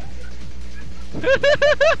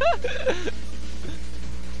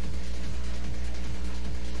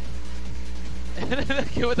 The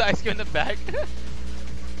kid with the ice cream in the back.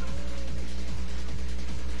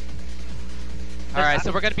 Alright,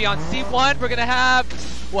 so we're going to be on C1. We're going to have,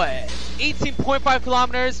 what, 18.5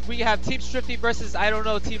 kilometers. We have Team Strifty versus, I don't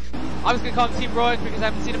know, I was going to call him Team Roic because I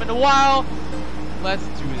haven't seen him in a while. Let's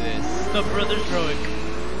do this. The brothers Roic.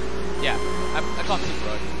 Yeah, I call him Team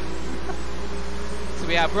Roic. So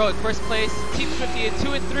we have Roic first place, Team Strifty in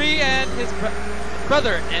 2 and 3, and his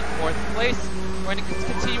brother in 4th place. We're going to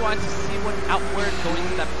continue on to C1 outward, going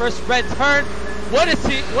to that first red turn. What is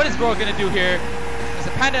Roic going to do here? There's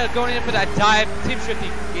a Panda going in for that dive. Team Strifty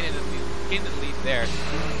gaining the lead there.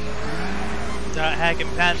 Hack and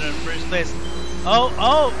Panda in first place.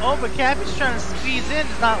 Oh, but Cappy's trying to squeeze in.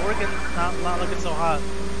 It's not working. Not looking so hot.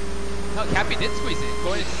 No, Cappy did squeeze in,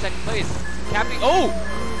 going into second place. Cappy, oh!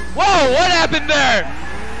 Whoa, what happened there?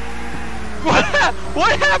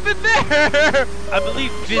 What happened there? I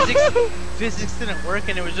believe physics didn't work,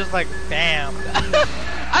 and it was just like bam.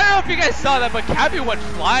 I don't know if you guys saw that, but Cappy went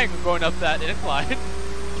flying going up that incline.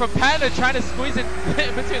 From Panda trying to squeeze in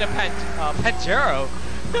between a Pajero.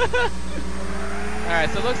 Alright,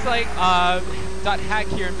 so it looks like Hack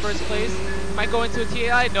here in first place. Might go into a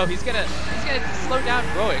TAI. No, he's gonna gonna slow down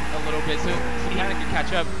Roic a little bit so Panda can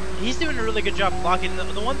catch up. He's doing a really good job blocking. The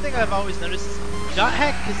one thing I've always noticed is Dot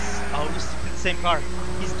Hack is always in the same car.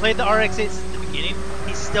 He's played the RX-8 since the beginning.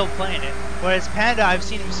 He's still playing it. Whereas Panda, I've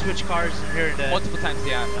seen him switch cars here and there. Multiple times,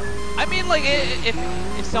 yeah. I mean, like,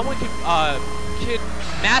 if someone could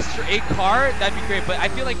master a car, that'd be great. But I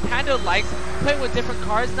feel like Panda likes playing with different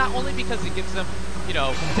cars, not only because it gives them, you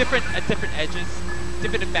know, different edges,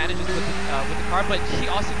 different advantages with the car, but he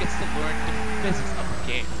also gets to learn the physics of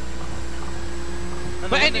the game.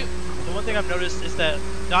 But the one thing I've noticed is that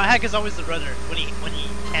Dot Hack is always the runner when he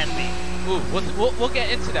can be. Ooh, we'll get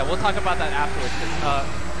into that. We'll talk about that afterwards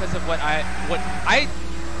because of what I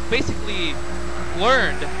basically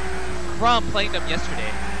learned from playing them yesterday.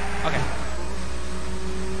 Okay.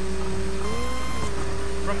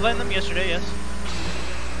 From playing them yesterday, yes.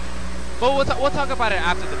 But we'll talk about it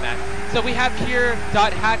after the match. So we have here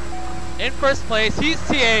Dot Hack in first place. He's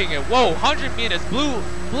TAing it. Whoa, 100 meters.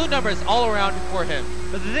 Blue numbers all around for him.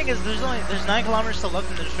 But the thing is, there's 9 kilometers still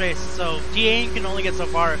left in this race, so TAing can only get so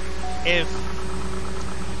far if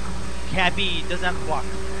Cappy doesn't have to block.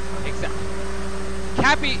 Exactly.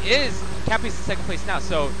 Cappy's in second place now,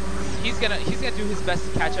 so he's gonna do his best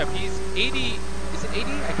to catch up. He's 80. Is it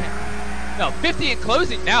 80? I can't. No, 50 in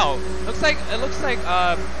closing now. It looks like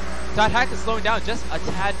Dot Hack is slowing down just a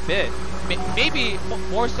tad bit. Maybe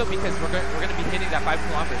more so because we're gonna be hitting that 5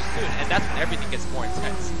 kilometers soon, and that's when everything gets more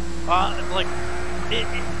intense.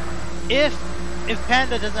 If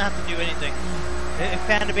Panda doesn't have to do anything, if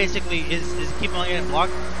Panda basically is keep on getting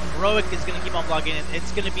blocked, Heroic is gonna keep on blocking it.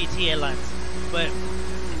 It's gonna be TA lines, but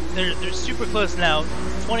they're super close now.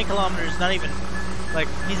 20 kilometers, not even. Like,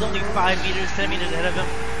 he's only 5 meters, 10 meters ahead of him.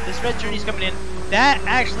 This red journey's coming in. That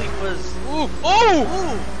actually was. Ooh!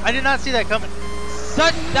 I did not see that coming.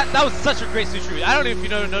 That was such a great switcheroo. I don't know if you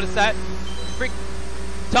noticed that.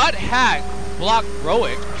 Dot Hack blocked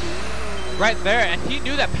Roic right there, and he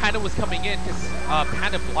knew that Panda was coming in because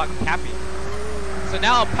Panda blocked Cappy. So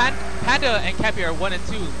now Panda and Cappy are 1 and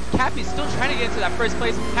 2. Cappy's still trying to get into that first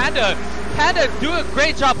place. Panda doing a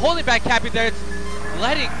great job holding back Cappy there. It's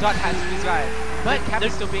letting Dot Hack squeeze by. But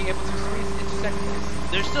Cappy's still being able to squeeze into second place.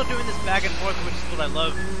 They're still doing this back and forth, which is what I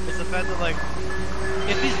love. It's the fact that, like,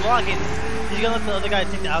 if he's blocking, he's gonna let the other guy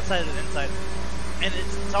take the outside and the inside. And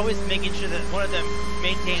it's always making sure that one of them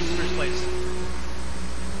maintains first place.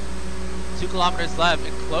 2 kilometers left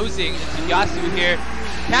and closing into Yasu here.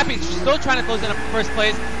 Cappy's still trying to close in for first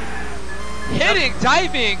place.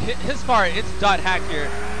 Diving his part into Dot Hack here.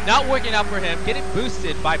 Not working out for him, getting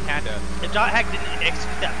boosted by Panda. If Dot Hack didn't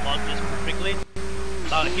execute that block just perfectly,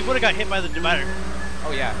 he would have got hit by the divider.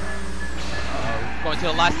 Oh yeah. Going to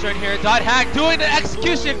the last turn here. Dot Hack doing the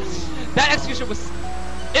execution. That execution was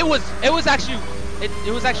actually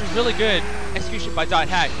really good execution by Dot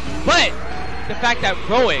Hack. But the fact that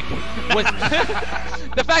Roic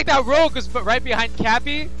was put right behind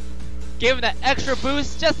Cappy, gave him that extra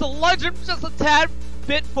boost, just to lunge him just a tad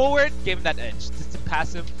bit forward, gave him that edge just to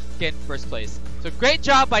pass him, get in first place. So great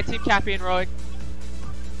job by Team Cappy and Roic.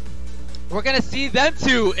 We're gonna see them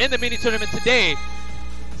two in the mini tournament today,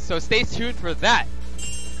 so stay tuned for that.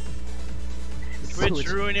 Twitch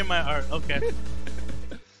ruining my art. Okay.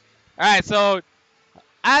 All right, so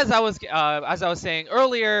as I was saying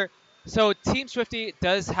earlier, so Team Swifty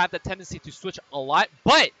does have the tendency to switch a lot,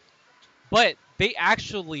 but they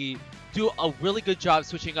actually do a really good job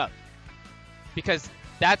switching up because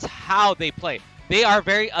that's how they play. They are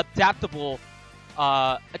very adaptable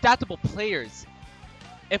players.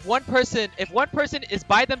 If one person is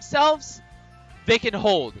by themselves, they can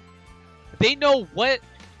hold. They know what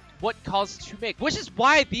calls to make, which is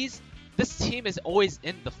why this team is always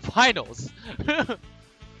in the finals.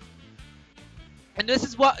 And this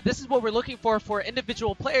is what we're looking for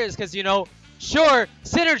individual players, because sure,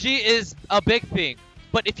 synergy is a big thing,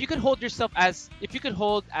 but if you could hold yourself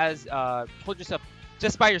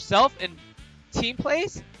just by yourself in team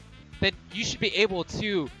plays, then you should be able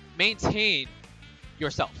to maintain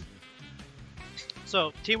yourself.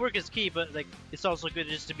 So teamwork is key, but like it's also good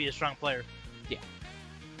just to be a strong player. Yeah,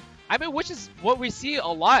 I mean, which is what we see a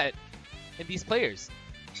lot in these players.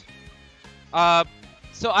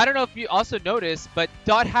 So I don't know if you also noticed, but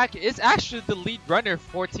Dot Hack is actually the lead runner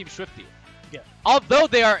for Team Swifty. Yeah. Although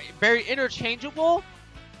they are very interchangeable,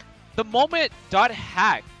 the moment Dot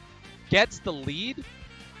Hack gets the lead,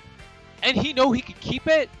 and he can keep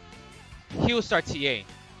it, he will start TAing.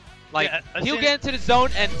 Like, yeah, he'll get into the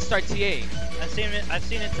zone and start TAing. I've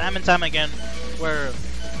seen it time and time again, where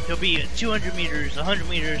he'll be 200 meters, 100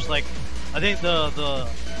 meters. Like, I think the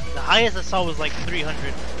highest I saw was like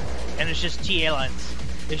 300, and it's just TA lines.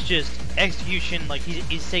 It's just execution. Like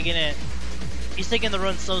he's taking it He's taking the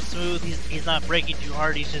run so smooth. He's not braking too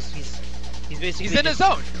hard. He's basically he's in his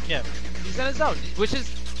zone. Yeah, he's in his zone, which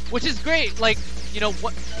is great. Like, you know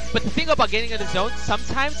what? But the thing about getting in the zone,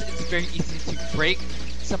 sometimes it's very easy to break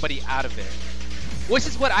somebody out of it, which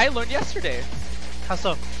is what I learned yesterday. How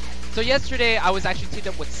so? So yesterday I was actually teamed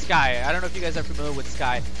up with Sky. I don't know if you guys are familiar with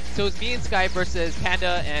Sky. So it was me and Sky versus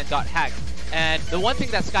Panda and .hack. And the one thing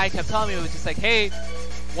that Sky kept telling me was just like, hey,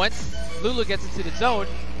 once Lulu gets into the zone,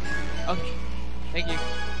 okay, thank you.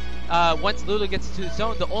 Once Lulu gets into the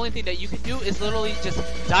zone, the only thing that you can do is literally just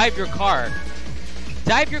dive your car.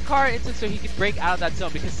 Dive your car into so he can break out of that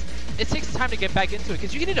zone, because it takes time to get back into it,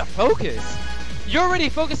 because you need to focus. You're already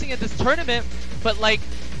focusing in this tournament, but like,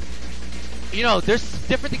 you know, there's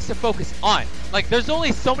different things to focus on. Like, there's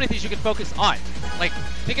only so many things you can focus on. Like,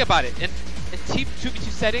 think about it. In Team 2v2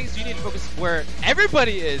 settings, you need to focus where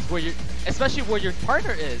everybody is, especially where your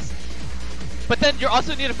partner is. But then you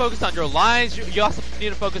also need to focus on your lines. You also need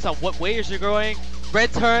to focus on what ways you're going,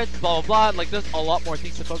 red turns, blah, blah, blah. Like, there's a lot more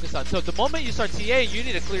things to focus on. So the moment you start TA, you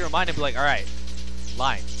need to clear your mind and be like, all right,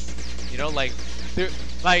 lines. You know, like,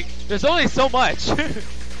 there's only so much. I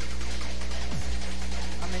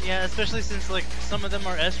mean, yeah, especially since like some of them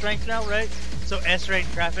are S ranked now, right? So S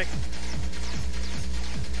ranked traffic.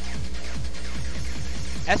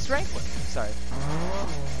 S rank? Sorry.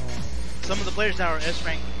 Some of the players now are S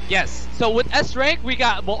ranked. Yes. So with S rank, we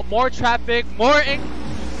got more traffic, more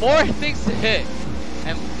things to hit,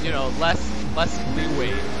 and you know, less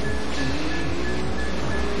leeway.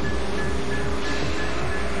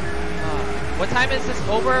 What time is this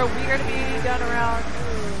over? We're gonna be done around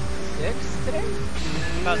 6 today.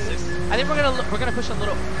 About 6. I think we're gonna push a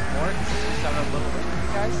little more. Push out a little bit,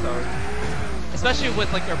 guys. So, especially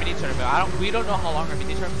with like our mini tournament, we don't know how long our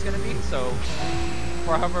mini tournament is gonna be. So,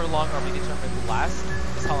 for however long our mini tournament will last,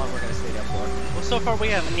 is how long we're gonna stay up for. Well, so far we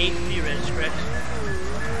have 8 P-Reg, correct?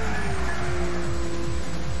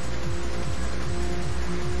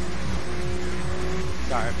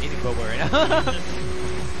 Sorry, I'm eating boba right now.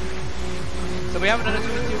 So we have another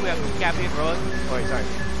 2v2. We have Cappy and Rowan. Oh, wait, sorry.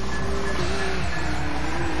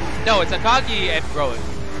 No, it's Akagi and Rowan.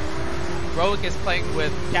 Rowan is playing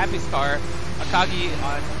with Cappy's car. Akagi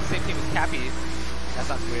on the same team as Cappy. That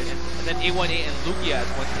sounds weird. And then A18 and Lugia as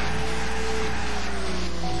one team.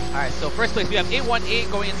 Alright, so first place we have A18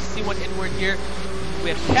 going into C1 inward here.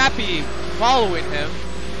 We have Cappy following him.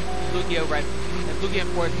 Lugia right, and Lugia in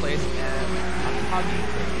fourth place, and Akagi in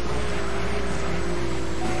third.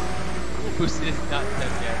 Boosted is not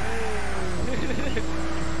dead yet.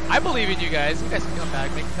 I believe in you guys. You guys can come back.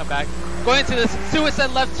 Make a comeback. Going into this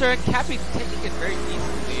suicide left turn. Cappy taking it very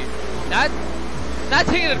easily. Not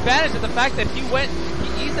taking advantage of the fact that he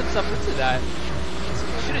eased himself into that. He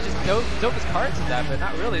should have just dove his car into that, but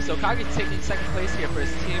not really. So Kagi's taking second place here for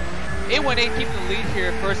his team. A18 keeping the lead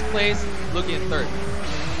here, first place. Lugia in third.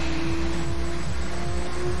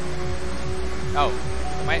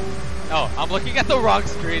 Oh, I'm looking at the wrong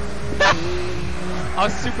screen. I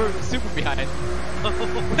was super behind. I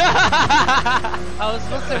was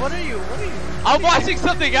supposed to say, what are you? I'm watching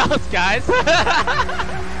something else, guys.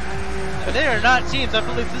 They are not teams. I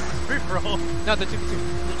believe this is free for all. No, the 2v2.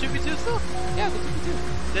 The 2v2 still? Yeah, the 2v2.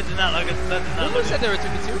 They did not look at that. Lulu said they were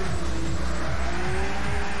 2v2.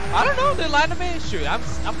 I don't know. They lied to me. Shoot, I'm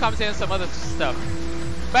commentating some other stuff.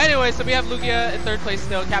 But anyway, so we have Lugia in third place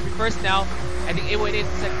still. Cappy first now. I think A18 is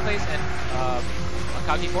in second place, and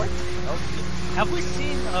Akagi fourth. Oh. Have we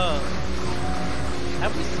seen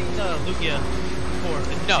Lugia before?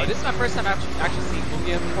 No, this is my first time actually seeing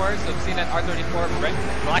Lugia before. So I've seen that R34,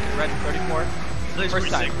 black and red 34. First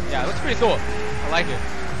time. Sick. Yeah, it looks pretty cool. I like it.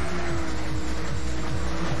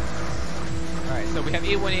 Alright, so we have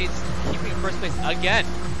A18 keeping in first place again.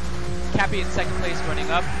 Cappy in second place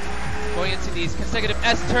running up. Going into these consecutive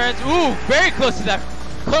S turns. Ooh, very close to that.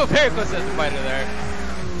 Very close to that divider there.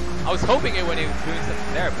 I was hoping A18 was doing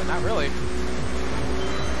something there, but not really.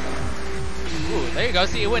 Ooh, there you go.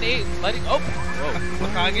 See, A18 letting. Oh, whoa.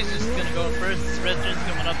 Akagi's just gonna go first. This red turn's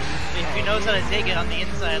coming up. If he knows how to take it on the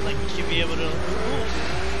inside, like he should be able to. Ooh.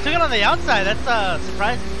 Took it on the outside. That's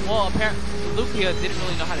surprising. Well, apparently Lugia didn't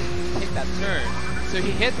really know how to take that turn, so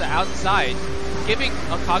he hit the outside, giving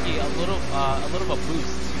Akagi a little of a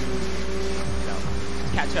boost to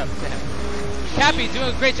catch up to him. Cappy doing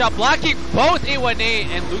a great job blocking both A18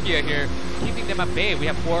 and Lugia here, keeping them at bay. We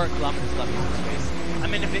have 4 kilometers left in space. I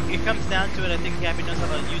mean, if it comes down to it, I think Cappy knows how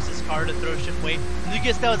to use his car to throw shit away.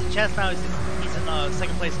 Lugia still has a chance now. He's in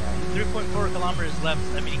second place. 3.4 kilometers left.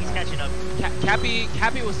 I mean, he's catching up. Cappy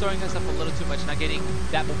was throwing himself a little too much, not getting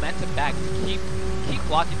that momentum back to keep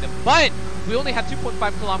blocking them. But we only have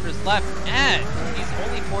 2.5 kilometers left, and he's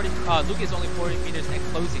only 40. Luke is only 40 meters and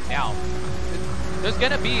closing now. There's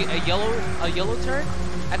gonna be a yellow turn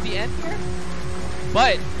at the end here,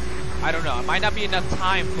 but I don't know. It might not be enough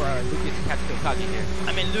time for Luke to catch Kokage here.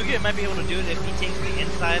 I mean, Luke might be able to do it if he takes the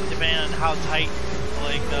inside, depending on how tight.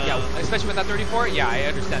 Like yeah, especially with that 34. Yeah, I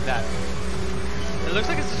understand that. It looks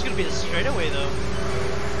like it's just gonna be a straightaway though.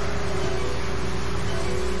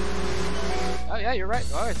 Oh yeah, you're right.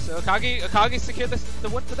 All right, so Akagi secured the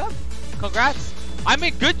win for them. Congrats. I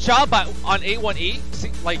mean, good job on 818.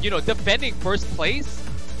 Like, you know, defending first place.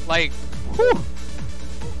 Like, whew.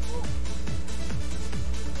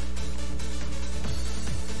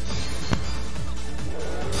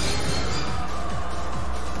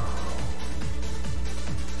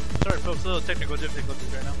 Sorry, folks, a little technical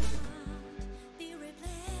difficulties right now.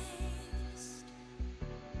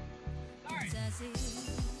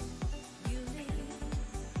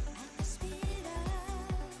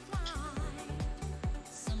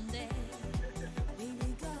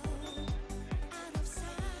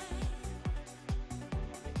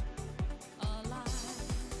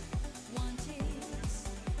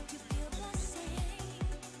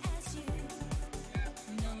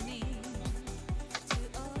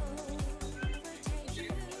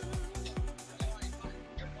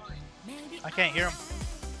 I can't hear him.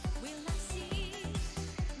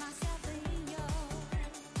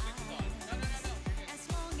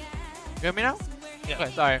 You hear me now? Yeah.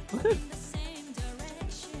 Okay, sorry.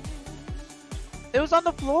 It was on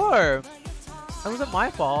the floor. It wasn't my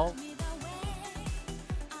fault.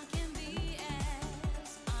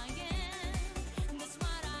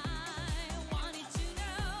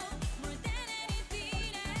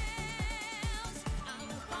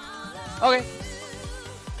 Okay.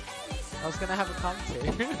 I was gonna have a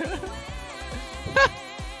commentator.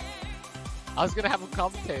 I was gonna have a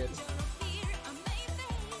commentator.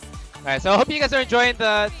 Alright, so I hope you guys are enjoying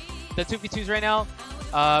the 2v2s right now.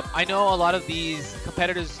 I know a lot of these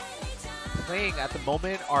competitors playing at the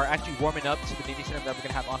moment are actually warming up to the meeting center that we're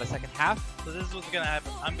gonna have on the second half. So this is what's gonna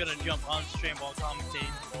happen. I'm gonna jump on stream while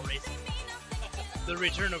commentating while racing. The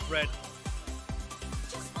return of Red.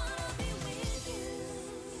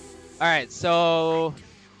 Alright, so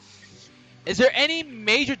is there any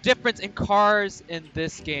major difference in cars in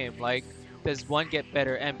this game? Like, does one get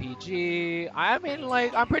better MPG? I mean,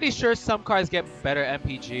 like, I'm pretty sure some cars get better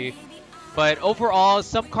MPG, but overall,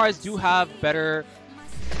 some cars do have better,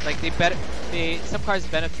 like, some cars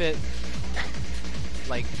benefit,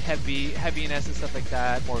 like, heaviness and stuff like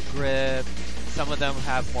that, more grip. Some of them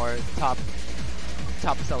have more top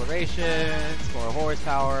accelerations, more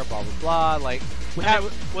horsepower, blah blah blah. Like, when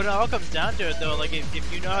it all comes down to it, though, like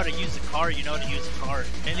if you know how to use a car, you know how to use a car.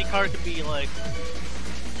 Any car can be like,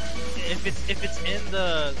 if it's in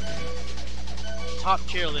the top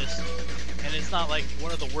tier list, and it's not like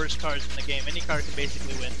one of the worst cars in the game, any car can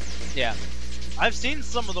basically win. Yeah. I've seen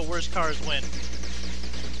some of the worst cars win.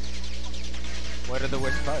 What are the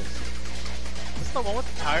worst cars? What's the one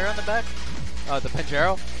with the tire on the back? Oh, the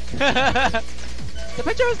Pajero? The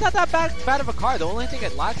Pajero's not that bad of a car. The only thing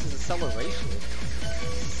it lacks is acceleration.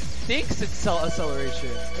 Thinks it's acceleration.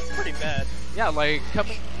 It's pretty bad. Yeah, like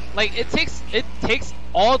it takes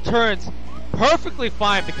all turns perfectly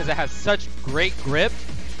fine because it has such great grip.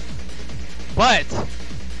 But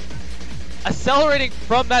accelerating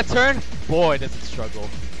from that turn, boy, does it struggle.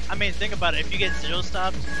 I mean, think about it. If you get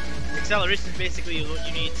Zerostop, acceleration is basically what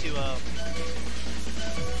you need to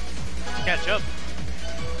catch up.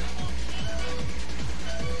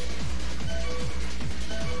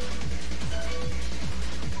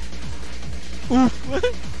 Oof.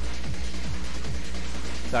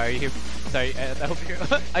 Sorry, I hope you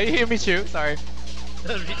hear. You hear me too. Sorry.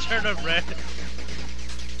 The return of Red.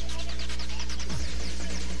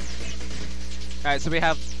 Alright, so we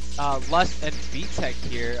have Lust and VTech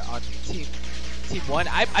here on team 1.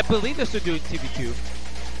 I believe they're still doing 2v2.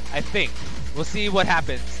 I think. We'll see what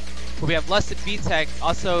happens. But we have Lust and VTech,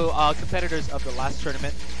 also competitors of the last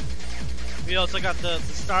tournament. We also got the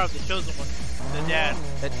star of the chosen one, the dad.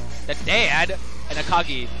 The dad and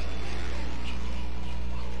Akagi.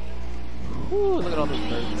 Whew, look at all those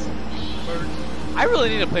birds. I really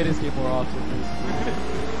need to play this game more often.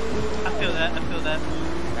 I feel that.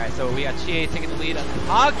 Alright, so we got Chie taking the lead.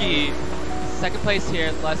 Akagi, second place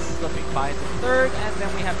here. Les slipping by into third. And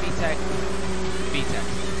then we have VTech.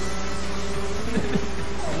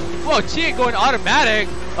 Whoa, Chie going automatic.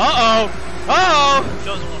 Uh-oh.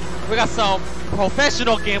 Chosen one. We got some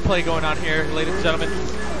professional gameplay going on here, ladies and gentlemen.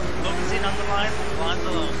 Focusing on the lines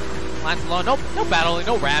alone. Lands alone. No battling,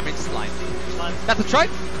 no ramming, just line. That's a truck?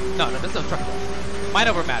 No, that's no truck. Mine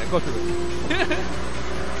over Matic. Go through it.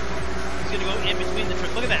 He's gonna go in between the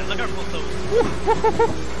truck. Look at that. Look at our full toes.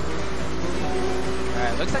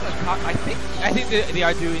 Alright, looks like I think they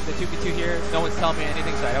are doing the 2v2 here. No one's telling me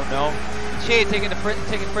anything, so I don't know. Shea taking first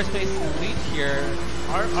place lead here.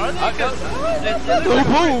 Are they? It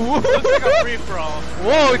looks like a free for all.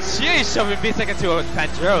 Whoa, Shea shoving B-Tech into a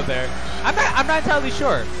Panjero there. I'm not entirely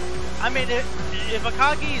sure. I mean, if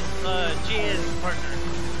Akagi's GA's partner,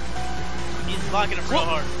 he's locking him real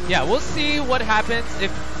hard. Yeah, we'll see what happens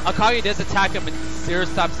if Akagi does attack him and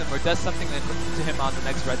Zerostops him or does something to him on the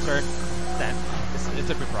next red turn. Then it's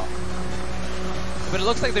a free for all. But it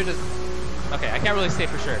looks like they're just okay. I can't really say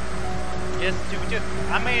for sure. Yes, 2v2.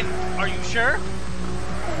 I mean, are you sure?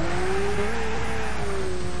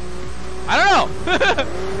 I don't know.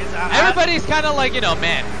 Everybody's kind of like, you know,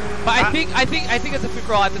 man. But I think it's a free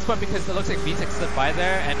for all at this point because it looks like V-Tech slipped by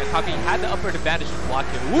there and Akagi had the upper advantage to block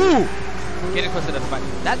it. Woo! Getting close to the divider.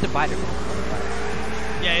 That divider.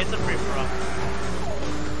 Yeah, it's a free for all.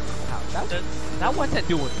 Wow, that one-10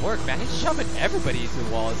 doing work, man. He's shoving everybody into the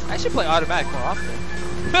walls. I should play automatic more often.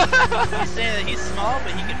 He's saying that he's small,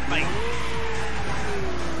 but he can fight.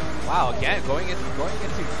 Wow, again, going into Yoko.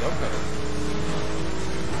 It's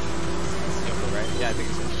Yoko, right? Yeah, I think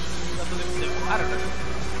so. I don't know.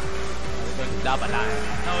 No,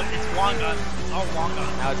 it's Wangan. It's all Wangan.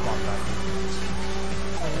 Now it's Wangan.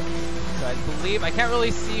 So I believe, I can't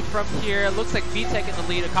really see from here. It looks like V-Tech in the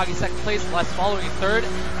lead. Akagi second place, Les following third.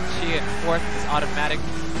 She in fourth is automatic.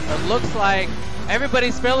 It looks like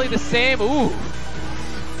everybody's fairly the same. Ooh.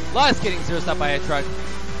 Les getting Zerostop by a truck.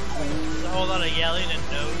 There's a whole lot of yelling and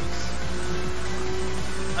no's.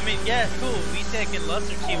 I mean, yeah, it's cool. V-Tech and Les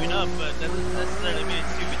are teaming up, but that doesn't necessarily mean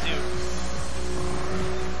it's 2v2.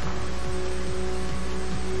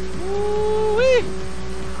 Woo-wee.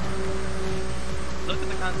 Look at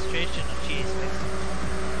the concentration of GA's face.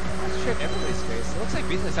 Concentrate everybody's face. It looks like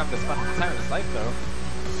V-Tech's having the fucking time of his life, though.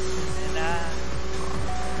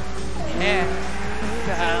 And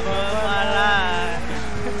time of my life.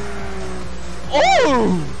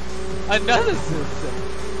 Oh! Another Zerostop.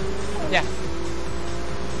 Yeah.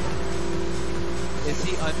 Is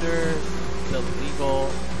he under the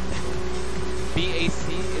legal BAC?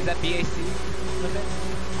 Is that BAC limit?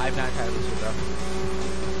 I'm not entirely sure, bro.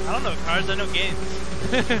 I don't know cars, I know games.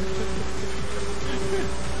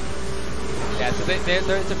 Yeah, so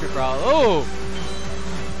they're it's a free for all. Oh!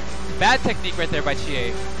 Bad technique right there by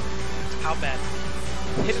Chie. How bad?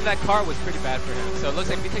 Hitting that car was pretty bad for him. So it looks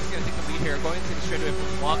like V-Tech's going to take the lead here, going to the straightaway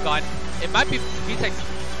from Wangan. It might be V-Tech's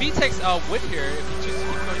win here if he chooses to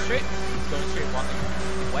keep going straight. He's going straight Wangan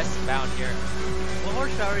westbound here. What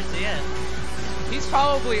horsepower is he at? He's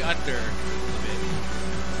probably under a bit.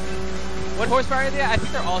 What horsepower are they at? I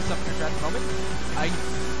think they're all 700 at the moment.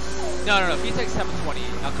 No. V-Tech's 720,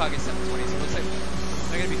 Akagi's 720, so it looks like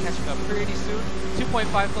they're going to be catching up pretty soon. 2.5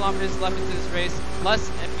 kilometers left into this race. Les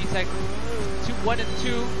and V-Tech 1 and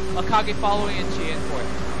 2. Akagi following and Chie in fourth.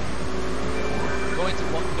 Going to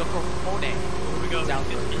Yokohone. Here we go.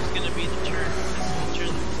 It's going to be the turn. This is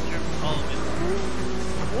the turn for all of it.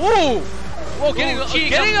 Whoa! Whoa, getting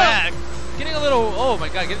a little, oh my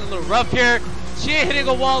god, getting a little rough here. Chie hitting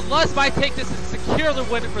a wall. Les might take this and secure the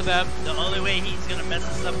win for them. The only way he's going to mess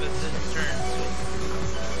this up is his turn.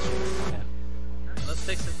 Yeah. Let's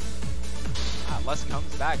fix it. Les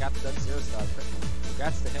comes back after that Zerostop.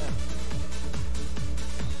 Congrats to him.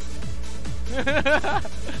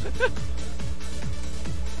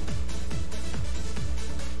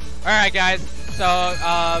 Alright guys, so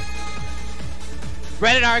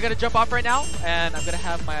Brent and I are going to jump off right now, and I'm going to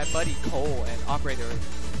have my buddy Cole and Operator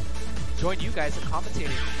join you guys in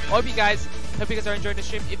commentating. Hope you guys are enjoying the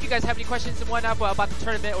stream. If you guys have any questions and whatnot about the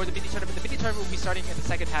tournament or the mini tournament will be starting in the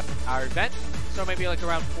second half of our event. So maybe like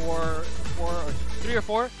around 3 or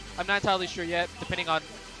 4. I'm not entirely sure yet, depending on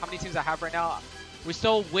how many teams I have right now. We're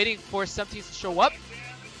still waiting for some teams to show up.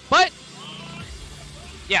 But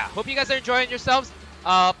yeah, hope you guys are enjoying yourselves.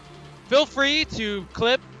 Feel free to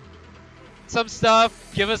clip some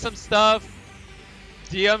stuff, give us some stuff,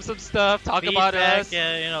 DM some stuff, talk about us.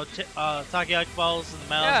 Yeah, you know, takoyaki balls in the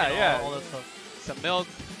mouth, all that stuff. Some milk.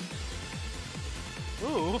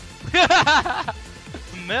 Ooh.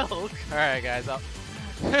 Milk. Alright guys,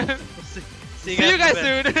 We'll see you guys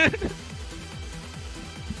soon.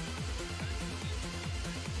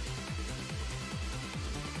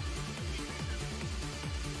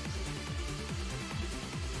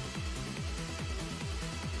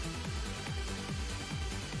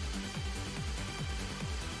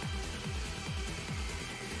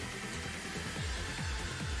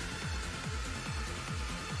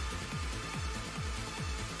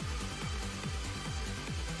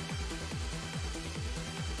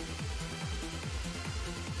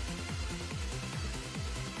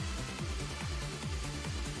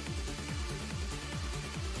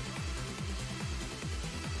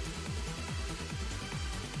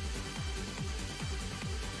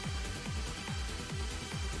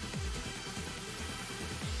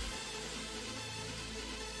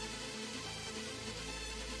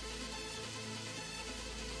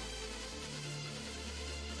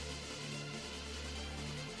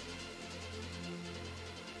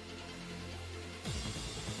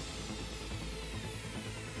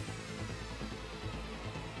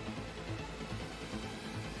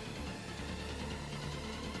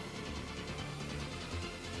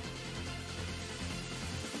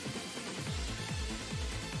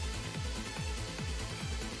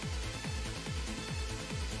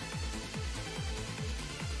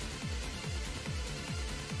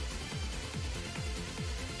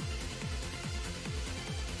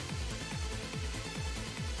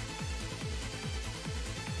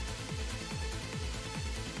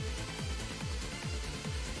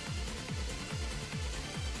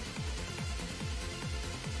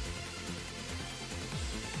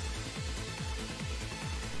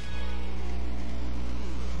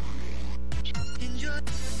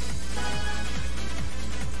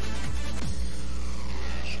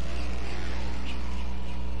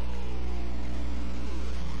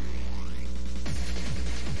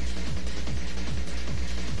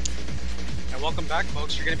 welcome back,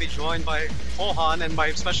 folks. You're going to be joined by Pohan and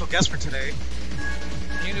my special guest for today.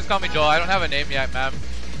 You can just call me Joel. I don't have a name yet, man.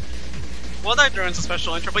 Well, that during a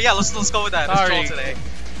special intro, but yeah, let's go with that. Sorry. It's Joel today.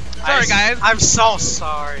 Sorry, guys. I'm so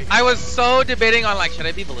sorry. I was so debating on like, should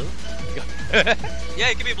I be blue? Yeah,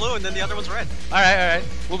 it could be blue and then the other one's red. All right.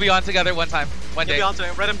 We'll be on together one time, one day. You'll be on today,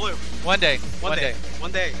 red and blue. One day.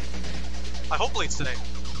 One day. Hopefully it's today.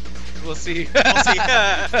 We'll see. We'll see.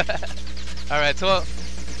 All right. So,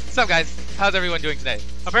 what's up, guys? How's everyone doing today?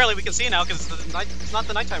 Apparently we can see now because it's not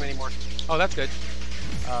the nighttime anymore. Oh, that's good.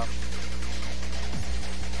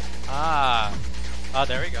 Oh,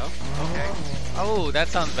 there we go. Okay. Oh, that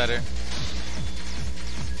sounds better.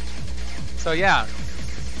 So yeah.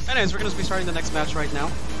 Anyways, we're going to be starting the next match right now.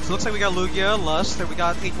 So it looks like we got Lugia, Lust, then we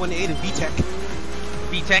got 818 and VTech.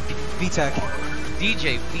 VTech. VTech.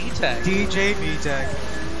 DJ VTech. DJ VTech.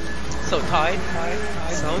 So tight.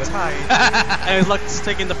 So tight. And Lux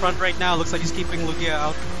taking the front right now. Looks like he's keeping Lugia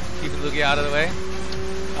out. Keeping Lugia out of the way.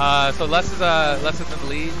 So Les is in the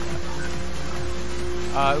lead.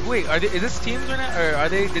 Wait, is this teams or not? Or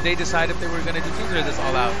did they decide if they were going to do teams or is this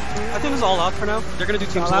all out? I think it's all out for now. They're going to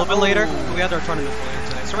do teams a little bit later. We had our tournament later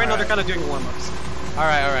today. So right now they're kind of doing warm-ups.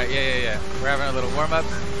 Alright. Yeah. We're having a little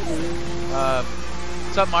warm-ups.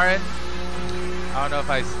 What's up, Marin? I don't know if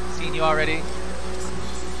I've seen you already.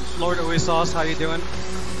 Lord Uwe Sauce, how you doing?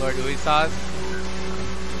 Lord Uwe Sauce.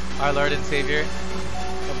 Our Lord and Savior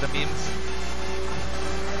of the memes.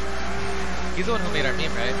 He's the one who made our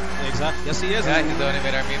meme, right? Exactly. Yes, he is. Yeah, he's the one who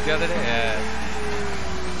made our meme the other day. Yeah.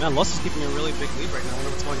 Man, Lust is keeping a really big lead right now. I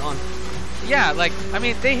wonder what's going on. Yeah, like, I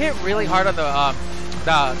mean, they hit really hard on the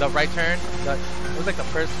right turn. It was like the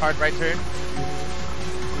first hard right turn.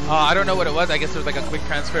 I don't know what it was. I guess there was like a quick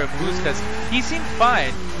transfer of boost because he seemed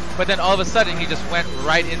fine, but then all of a sudden he just went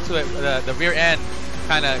right into it. The rear end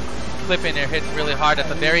kind of clipping or hit really hard at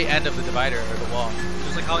the very end of the divider or the wall.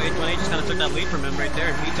 Just like how 818 just kind of took that lead from him right there.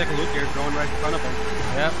 And VTech and Lugia going right in front of him.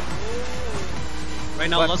 Yeah. Right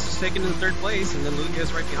now, Lust is taken in third place, and then Lugia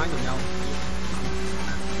is right behind him now.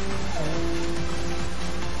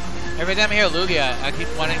 Every time I hear Lugia, I keep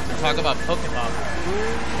wanting to talk about Pokemon.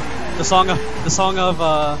 The song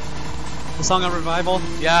of revival.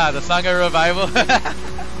 Yeah, the song of revival.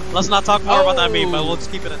 Let's not talk more about that meme, but we'll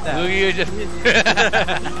just keep it at that. Lugia just.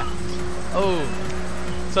 Oh.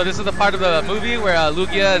 So this is the part of the movie where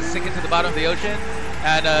Lugia is sinking to the bottom of the ocean,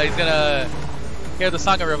 and he's gonna hear the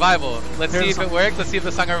song of revival. Let's see if it works. Let's see if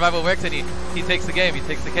the song of revival works, and he takes the game. He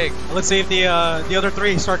takes the cake. Let's see if the other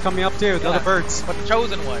three start coming up too. The other birds. But the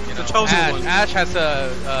chosen one, you know. The chosen one. Ash has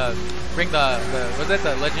to bring the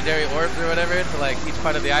legendary orbs or whatever to like each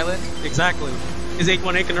part of the island. Exactly. Is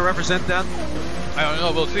 818 gonna represent that? I don't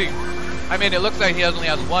know. We'll see. I mean, it looks like he only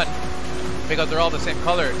has one because they're all the same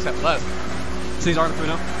color except Lust. So he's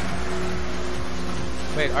Articuno.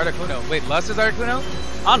 Wait, Articuno. Wait, Lust is Articuno?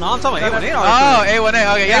 Oh no, I'm talking about 818 Articuno. Oh, 818.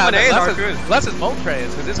 Okay, yeah. 818 is Articuno. Lust is Moltres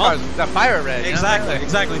because this car's got fire red. Exactly, You know?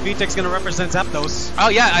 exactly. VTech's gonna represent Zapdos. Oh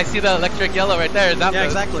yeah, I see the electric yellow right there. Zapdos. Yeah,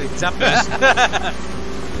 exactly. Zapdos.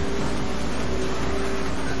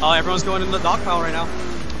 Oh, everyone's going in the dog pile right now.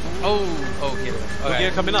 Oh, here. Okay.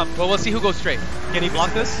 Lugia coming up. Well, we'll see who goes straight. Can he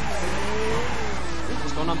block this?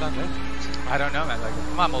 What's going on back there? I don't know, man. Like,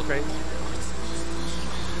 come on, Moltres.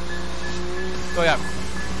 So yeah,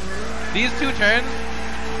 these two turns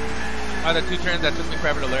are the two turns that took me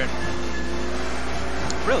forever to learn.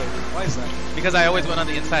 Really? Why is that? Because I always went on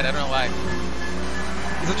the inside. I don't know why.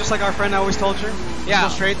 Is it just like our friend always told you? Yeah. Just go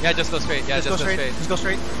straight? Yeah, just go straight. Yeah, just go straight. Just go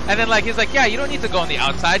straight? And then like he's like, yeah, you don't need to go on the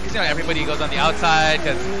outside because you know everybody goes on the outside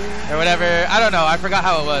or whatever. I don't know. I forgot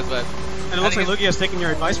how it was, but. And it looks like Lugia is taking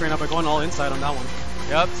your advice right now by going all inside on that one.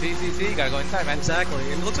 Yep. See. You gotta go inside, man. Exactly.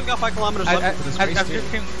 And it looks like we got 5 kilometers left into this race. As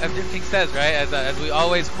Drift King says, right? As we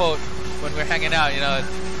always quote when we're hanging out, you know, it's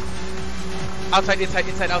outside,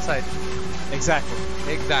 inside, outside. Exactly.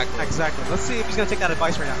 Let's see if he's gonna take that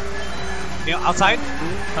advice right now. You know, outside,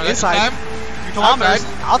 inside, 3 kilometers,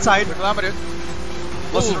 outside. 3 kilometers.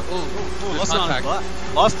 Lust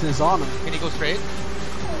is on him. Can he go straight?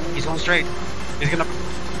 He's going straight.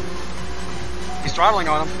 He's throttling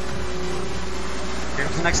on him. Here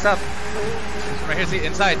comes the next step. Right here, see,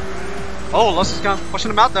 inside. Oh, Lust is pushing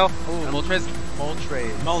him out though. Oh, Moltres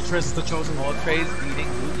is the chosen one. Moltres beating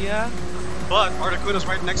Lugia. But Articuno's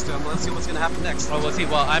right next to him. Let's see what's gonna happen next. Oh, we'll see.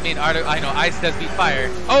 Well, I mean, I know ice does beat fire.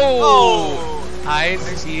 Oh!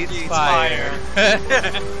 Ice beats fire.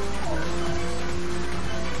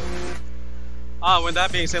 With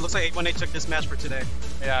that being said, it looks like 818 took this match for today.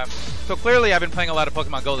 Yeah. So clearly, I've been playing a lot of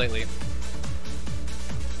Pokemon Go lately.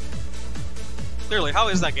 Clearly, how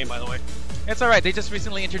is that game, by the way? It's alright. They just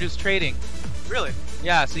recently introduced trading. Really?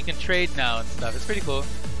 Yeah, so you can trade now and stuff. It's pretty cool.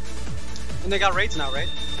 And they got raids now, right?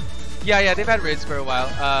 Yeah, they've had raids for a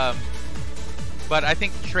while. But I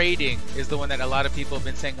think trading is the one that a lot of people have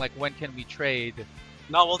been saying, like, when can we trade?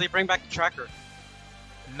 No, will they bring back the tracker?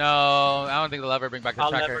 No, I don't think they'll ever bring back the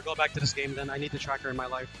tracker. I'll never go back to this game then. I need the tracker in my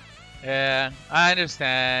life. Yeah, I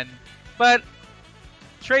understand. But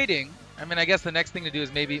trading, I mean, I guess the next thing to do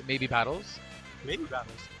is maybe battles. Maybe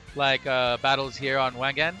battles. Like battles here on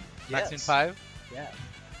Wangan, Maxine 5. Yeah.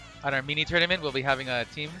 At our mini tournament, we'll be having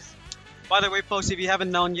teams. By the way, folks, if you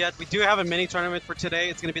haven't known yet, we do have a mini tournament for today.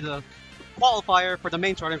 It's going to be the qualifier for the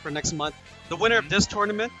main tournament for next month. The winner of this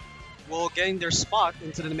tournament will gain their spot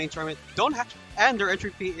into the main tournament. And their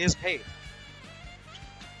entry fee is paid.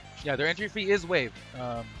 Yeah, their entry fee is waived.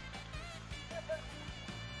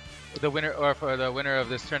 The winner, or for the winner of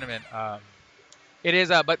this tournament, it is.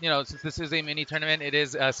 But you know, since this is a mini tournament, it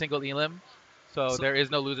is a single elim, so there is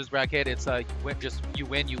no losers bracket. It's you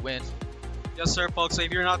win. Yes, sir, folks. So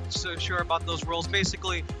if you're not so sure about those rules,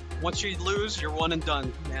 basically, once you lose, you're one and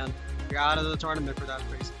done, man. You're out of the tournament for that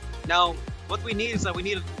race. Now, what we need is that we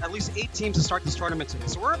need at least 8 teams to start this tournament today.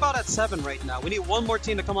 So we're about at 7 right now. We need one more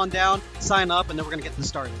team to come on down, sign up, and then we're gonna get this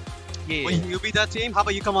started. Yeah. Will you beat that team? How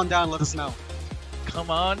about you come on down and let us know?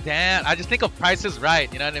 Come on down. I just think of Price is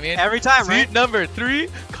Right. You know what I mean? Every time, right? Seat number 3.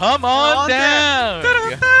 Come on down.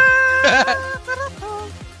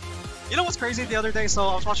 You know what's crazy the other day? So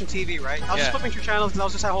I was watching TV, right? I was just Yeah. flipping through channels because I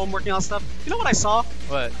was just at home working on stuff. You know what I saw?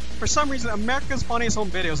 What? For some reason, America's Funniest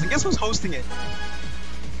Home Videos. And guess who's hosting it?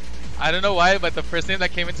 I don't know why, but the first name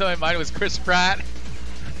that came into my mind was Chris Pratt.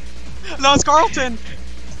 No, it's Carlton.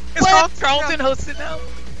 It's What? Carlton hosted now?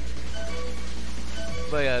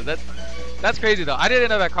 But yeah, that's crazy though. I didn't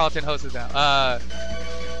know that Carlton hosted now.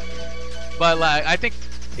 But like, I think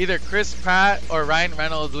either Chris Pratt or Ryan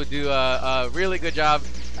Reynolds would do a really good job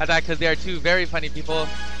at that because they are 2 very funny people.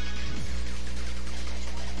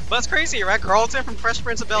 But it's crazy, right? Carlton from Fresh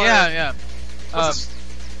Prince of Bel-Air. Yeah.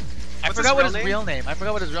 I forgot what his real name. I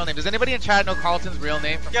forgot what his real name. Does anybody in chat know Carlton's real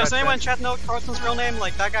name? From Yeah, does Fresh anyone in Prince? chat know Carlton's real name?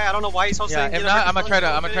 Like that guy, I don't know why he's hosting. Yeah, if not, I'm gonna try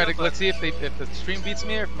to. Let's see if the stream beats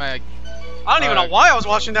me or if my. I don't even know why I was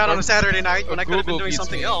watching that on a Saturday night when or I could have been Google doing beats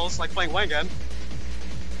something me. else, like playing Wangan.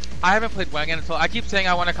 I haven't played Wangan until I keep saying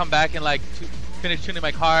I want to come back and like finish tuning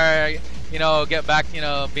my car, you know, get back, you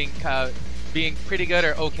know, being pretty good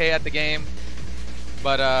or okay at the game.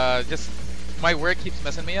 But just my work keeps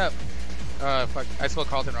messing me up. Fuck, I spelled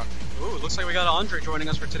Carlton wrong. Ooh, looks like we got Andre joining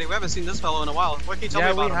us for today. We haven't seen this fellow in a while. What can you tell me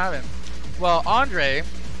about him? Yeah, we haven't. Well, Andre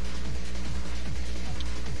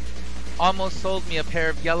almost sold me a pair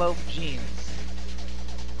of yellow jeans.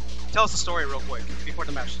 Tell us the story real quick before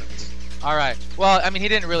the match starts. All right. Well, I mean, he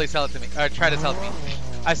didn't really sell it to me, or try to sell it to me.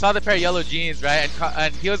 I saw the pair of yellow jeans, right?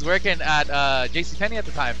 And he was working at JCPenney at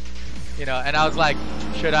the time, you know. And I was like,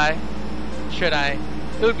 should I? Should I?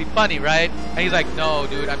 It would be funny, right? And he's like, no,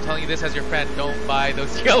 dude. I'm telling you this as your friend. Don't buy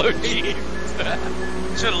those yellow jeans. Should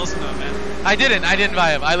have listened to him, man. I didn't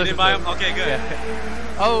buy him. I listened buy to him? Okay, good.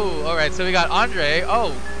 Yeah. Oh, all right. So we got Andre.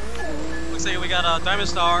 Oh. Looks like we got Diamond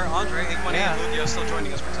Star, Andre, 818, Yeah. Lugia still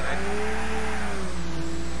joining us for today.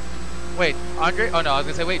 Wait, Andre? Oh no, I was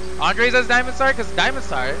gonna say wait. Andre's as Diamond Star because Diamond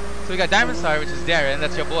Star. So we got Diamond Star, which is Darren.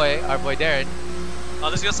 That's your boy, our boy Darren.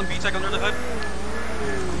 Does he got some B-Tech under the hood?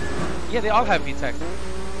 Yeah, they all have VTech.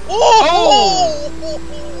 Oh!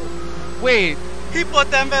 Wait, He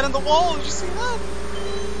put that man in the wall. Did you see that?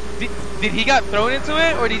 did he got thrown into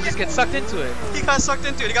it or did he just get sucked into it? He got sucked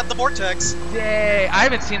into it. He got the vortex. Dang, I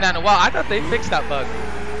haven't seen that in a while. I thought they fixed that bug.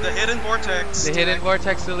 The hidden vortex. The hidden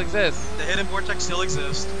vortex still exists. The hidden vortex still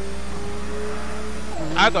exists.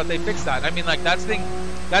 I thought they fixed that. I mean, like that's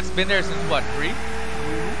been there since what, 3?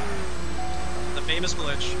 The famous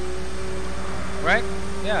glitch. Right?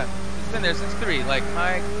 Yeah, it's been there since 3. Like,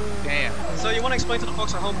 my damn. So you want to explain to the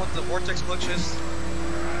folks at home what the vortex glitch is?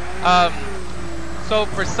 So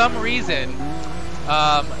for some reason,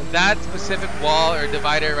 that specific wall or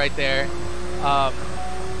divider right there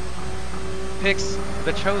picks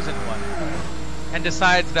the chosen one and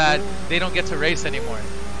decides that they don't get to race anymore.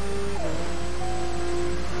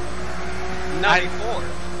 94.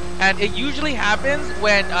 And it usually happens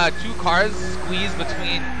when 2 cars squeeze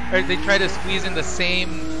between, or they try to squeeze in the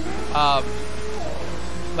same,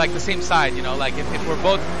 like the same side. You know, like if we're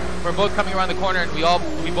both coming around the corner and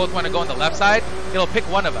we both want to go on the left side, it'll pick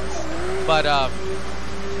one of us. But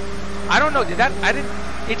I don't know.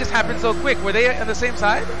 It just happened so quick. Were they on the same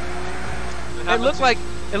side? It looked like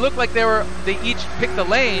they each picked a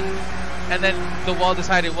lane, and then the wall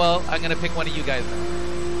decided, well, I'm gonna pick one of you guys then.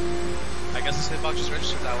 I guess this hitbox just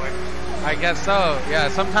registered that way. I guess so. Yeah.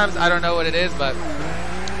 Sometimes I don't know what it is, but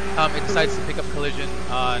it decides to pick up collision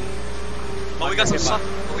on. But we got some.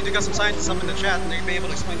 We do got some scientists up in the chat, and they'll be able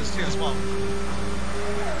to explain this too as well.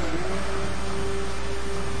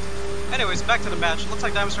 Anyways, back to the match. Looks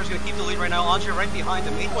like Diamond Star's going to keep the lead right now. Andre right behind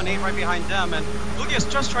him, 818 right behind them, and Lugia is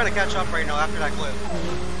just trying to catch up right now after that clip.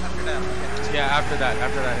 After that. Yeah, after that hit.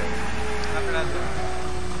 After that hit.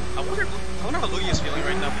 I wonder how Lugia is feeling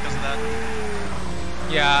right now because of that.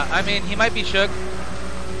 Yeah, I mean, he might be shook.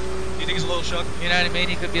 You think he's a little shook? You know what I mean?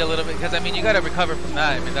 He could be a little bit, because I mean, you got to recover from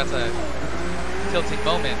that. I mean, that's a tilting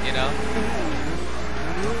moment, you know?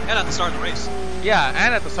 And at the start of the race. Yeah,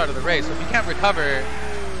 and at the start of the race. So if you can't recover,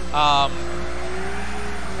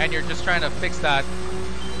 and you're just trying to fix that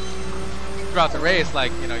throughout the race,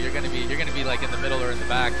 like, you know, you're gonna be like in the middle or in the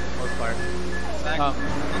back for the most part. Exactly.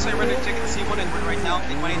 Looks like we're taking the C1 inward right now.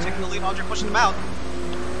 818 taking the lead. Andre pushing him out.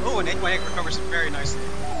 Oh, and 818 recovers very nicely.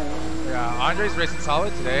 Yeah, Andre's racing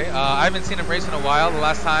solid today. I haven't seen him race in a while. The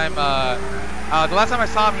last time I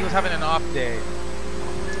saw him, he was having an off day.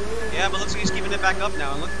 Yeah, but looks like he's keeping it back up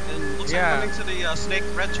now. And looks like coming to the snake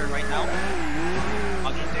red turn right now.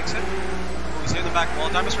 Andre takes it. He's hitting the back wall.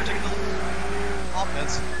 Diamond Star taking the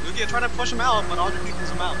offense. Lugia trying to push him out, but Andre keeps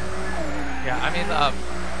him out. Yeah, I mean,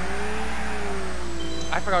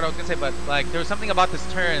 I forgot what I was gonna say, but like there was something about this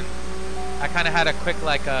turn. I kind of had a quick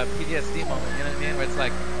like PTSD moment. You know what I mean? Where it's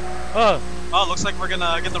like, oh, looks like we're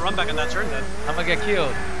gonna get the run back on that turn then. I'm gonna get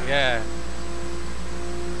killed. Yeah.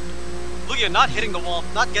 Lugia not hitting the wall,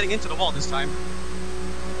 not getting into the wall this time.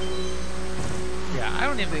 Yeah, I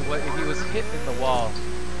don't even think if he was hit in the wall.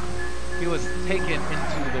 He was taken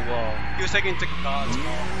into the wall. He was taken into God's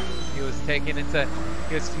wall. He was taken into.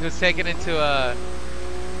 He was taken into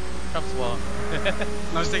Trump's wall. I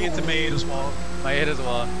was taken into Maeda's wall. Maeda's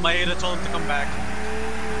wall. Maeda told him to come back.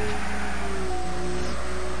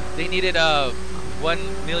 They needed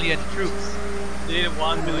 1 million troops. They needed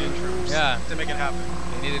 1 million troops. Yeah. To make it happen.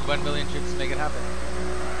 They needed 1 million troops to make it happen.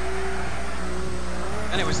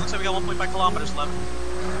 Anyways, looks like we got 1.5 kilometers left.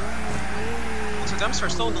 Looks like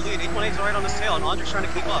Demstar's still in the lead. 818's right on his tail, and Andre's trying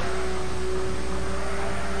to keep up.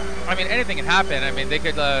 I mean, anything can happen. I mean, they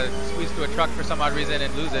could squeeze through a truck for some odd reason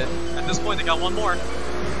and lose it. At this point, they got one more.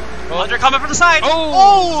 Oh. Andre coming from the side.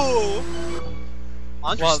 Oh!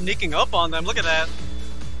 Andre's sneaking up on them. Look at that.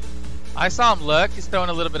 I saw him look. He's throwing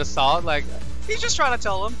a little bit of salt, like. He's just trying to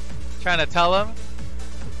tell him. Trying to tell him.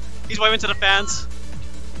 He's waving to the fans.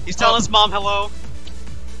 He's telling his mom hello.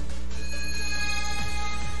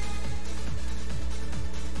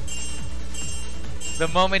 The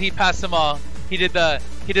moment he passed them all, he did the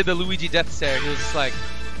Luigi death stare. He was just like,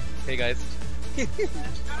 "Hey guys."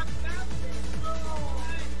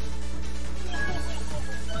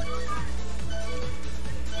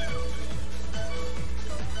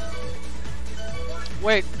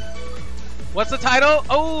 Wait, what's the title?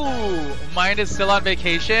 Oh, mine is still on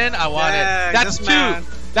vacation. I want it. That's two. Man.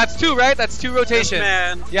 That's two, right? That's 2 rotations. This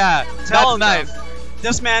man. Yeah, that's nice.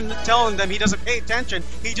 This man telling them he doesn't pay attention.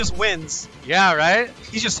 He just wins. Yeah, right?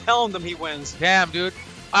 He's just telling them he wins. Damn, dude.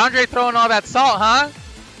 Andre throwing all that salt, huh?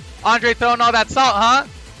 Andre throwing all that salt, huh?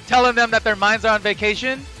 Telling them that their minds are on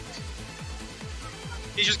vacation?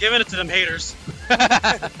 He's just giving it to them haters.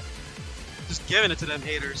 Just giving it to them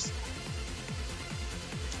haters.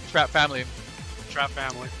 Trap family. Trap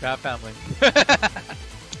family. Trap family.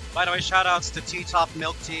 By the way, shout outs to T-Top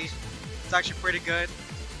Milk Tea. It's actually pretty good.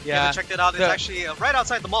 Yeah. Check it out. It's actually right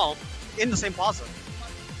outside the mall in the same plaza.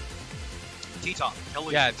 T-Top.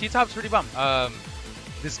 Yeah, T-Top's pretty bum.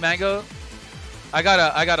 This mango, I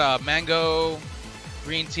got a mango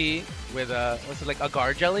green tea with what's it, like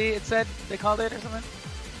agar jelly, it said they called it or something.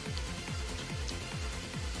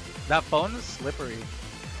 That phone is slippery.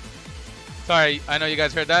 Sorry, I know you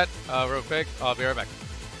guys heard that. Real quick, I'll be right back.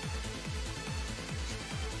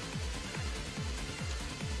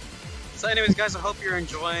 So anyways, guys, I hope you're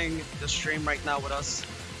enjoying the stream right now with us.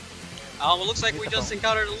 It looks like we just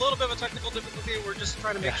encountered a little bit of a technical difficulty. We're just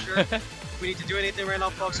trying to make sure if we need to do anything right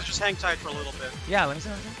now, folks. So just hang tight for a little bit. Yeah, let me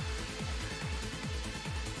see.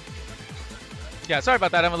 Yeah, sorry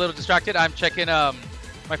about that. I'm a little distracted. I'm checking.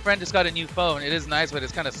 My friend just got a new phone. It is nice, but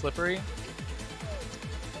it's kind of slippery.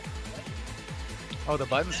 Oh, the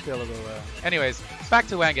buttons feel a little. Anyways, back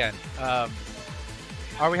to Wangan.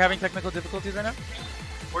 Are we having technical difficulties right now?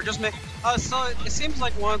 We're just making. So it seems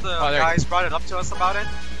like one of the guys brought it up to us about it,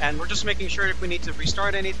 and we're just making sure if we need to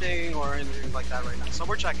restart anything or anything like that right now. So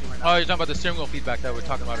we're checking right now. Oh, you're talking about the steering wheel feedback that we were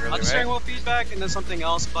talking about earlier, The steering wheel feedback and then something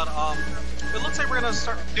else, but it looks like we're gonna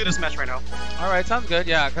do this match right now. All right, sounds good.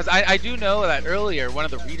 Yeah, because I do know that earlier one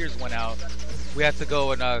of the readers went out. We had to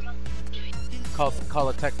go and call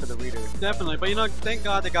a tech for the reader. Definitely, but you know, thank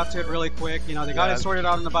God they got to it really quick. You know, they got it sorted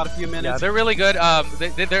out in about a few minutes. Yeah, they're really good.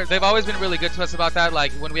 They've always been really good to us about that.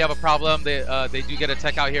 Like when we have a problem, they do get a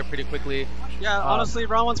tech out here pretty quickly. Yeah, honestly,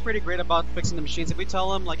 Round One's pretty great about fixing the machines. If we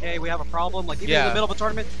tell them like, hey, we have a problem, like even in the middle of a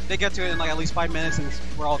tournament, they get to it in like at least 5 minutes, and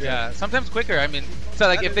we're all good. Yeah, sometimes quicker. I mean, so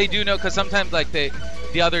like if they do know, because sometimes like the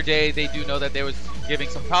other day they do know that they was giving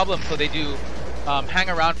some problems, so they do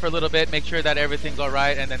hang around for a little bit, make sure that everything's all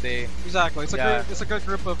right, and then they. Exactly, it's a good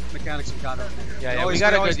group of mechanics we got over here. Yeah,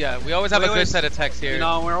 we always have a good set of techs here. You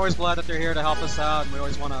know, we're always glad that they're here to help us out, and we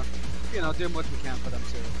always want to, you know, do what we can for them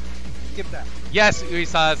too. Give that. Yes,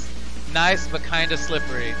 Uisaz. Nice, but kind of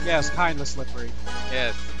slippery. Yes, kind of slippery.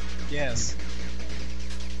 Yes. Yes.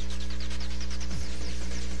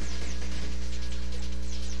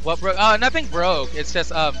 What broke? Nothing broke. It's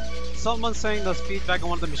just someone's saying the feedback on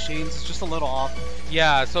one of the machines is just a little off.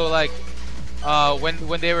 Yeah. So like,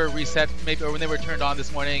 when they were reset, maybe, or when they were turned on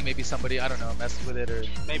this morning, maybe somebody, I don't know, messed with it, or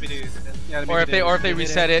maybe they, yeah. Maybe or if they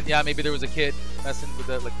reset it, yeah, maybe there was a kid messing with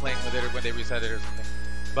it, like playing with it, or when they reset it or something.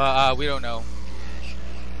 But we don't know.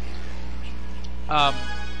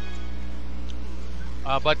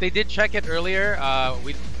 But they did check it earlier.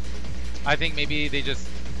 I think maybe they just,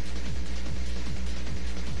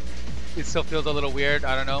 it still feels a little weird.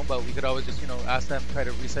 I don't know, but we could always just, you know, ask them, try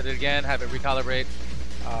to reset it again, have it recalibrate.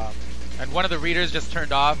 And one of the readers just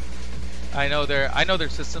turned off. I know their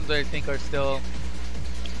systems, I think, are still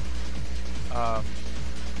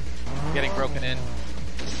getting broken in,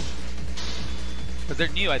 because they're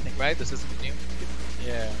new, I think, right? The system's new.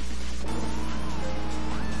 Yeah.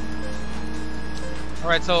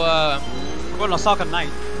 Alright, so we're going to Osaka night.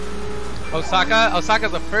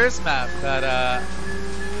 Osaka's the first map that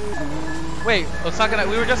wait, Osaka night,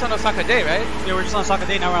 we were just on Osaka day, right? Yeah, we were just on Osaka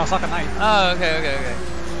day, now we're on Osaka night. Oh, okay.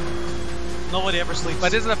 Nobody ever sleeps.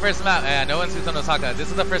 But this is the first map. Yeah, no one sleeps on Osaka. This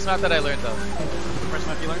is the first map that I learned though. The first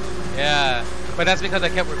map you learned? Yeah. But that's because I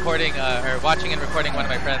kept recording or watching and recording one of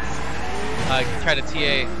my friends try to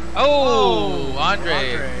TA. Oh,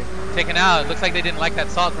 Andre. Taken out. Looks like they didn't like that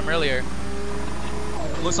salt from earlier.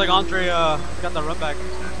 Looks like Andre got that run back.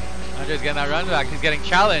 Andre's getting that run back. He's getting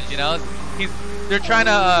challenged, you know. They're trying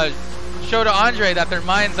to show to Andre that their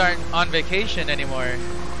minds aren't on vacation anymore.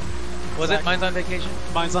 Was it Minds on Vacation?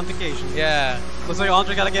 Minds on Vacation. Yeah. Looks like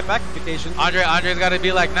Andre got to get back to vacation. Andre's got to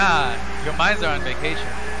be like, nah, your minds are on vacation.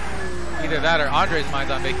 Either that or Andre's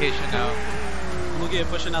mind's on vacation now. Look at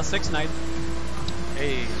pushing out 6 night.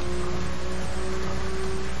 Hey.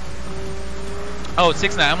 Oh,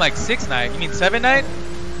 6 night. I'm like 6 night. You mean 7 night?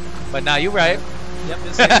 But nah, you're right. Yep,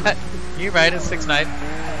 it's 6 night. You're right, it's 6 night.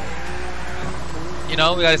 You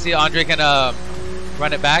know, we gotta see Andre can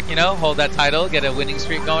run it back, you know, hold that title, get a winning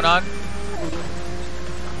streak going on.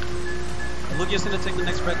 Lugia's gonna take the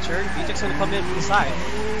next red turn. Vtech's gonna come in from the side.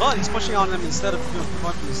 But he's pushing on him instead of doing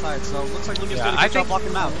front from the side, so it looks like Lugia's gonna good job blocking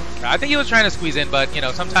him out. I think he was trying to squeeze in, but you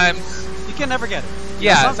know, sometimes you can never get it.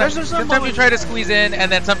 Yeah, sometimes you try to squeeze in,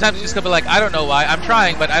 and then sometimes you just gonna be like, I don't know why, I'm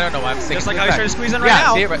trying, but I don't know why I'm sticking. Just like how he's trying to squeeze in right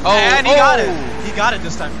now. See it right. Oh, and he got it. He got it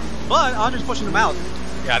this time. But Andre's pushing him out.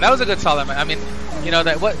 Yeah, that was a good solid. I mean, you know,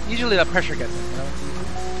 that what usually the pressure gets him, you know?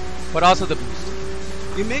 But also the boost.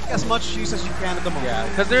 You make as much use as you can at the moment. Yeah,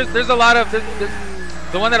 because there's a lot of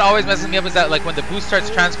the one that always messes me up is that like when the boost starts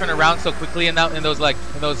transferring around so quickly in those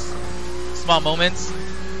small moments,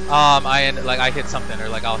 I hit something or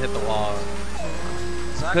like I'll hit the wall.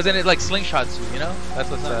 Because then it like slingshots you, you know? That's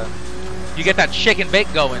what's you get that shake and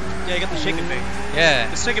bake going. Yeah, you get the shake and bake. Yeah.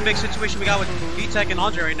 The shake and bake situation we got with VTech and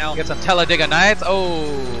Andre right now. Get some Talladega Nights.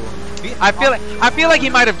 Oh. I feel like he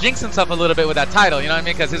might have jinxed himself a little bit with that title, you know what I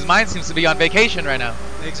mean? Because his mind seems to be on vacation right now.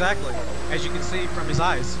 Exactly. As you can see from his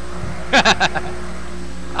eyes. I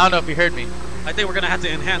don't know if you heard me. I think we're going to have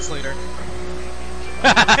to enhance later.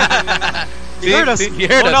 You heard us. You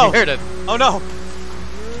heard us. No. You heard us. Oh no.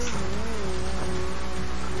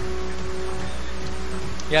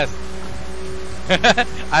 Yes.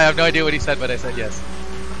 I have no idea what he said, but I said yes.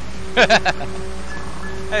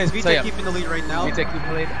 Hey, is VTech keeping the lead right now? VTech keeping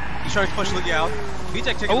the lead. He's trying to push Lugia out.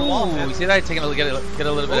 VTech taking the wall, man. You see that? Taking get a little bit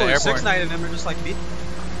of airborne. 6 night and them are just like beat.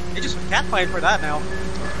 They just catfight for that now.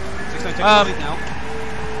 6 night taking the lead now.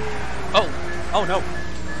 Oh no.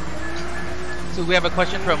 So we have a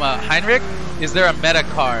question from Heinrich. Is there a meta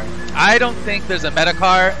car? I don't think there's a meta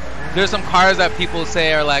car. There's some cars that people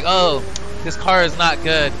say are like, oh, this car is not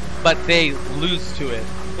good, but they lose to it.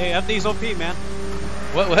 Hey, FD is OP, man.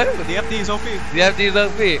 What? The FD is OP. The FD is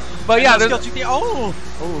OP. But yeah, there's...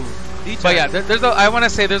 But yeah, I want to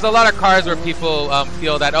say there's a lot of cars where people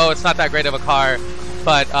feel that, oh, it's not that great of a car,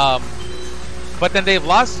 but but then they've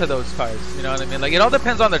lost to those cars. You know what I mean? Like, it all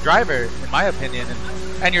depends on the driver, in my opinion,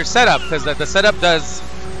 and your setup, because the setup does,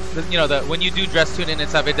 you know, when you do dress tuning and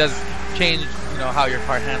stuff, it does change, you know, how your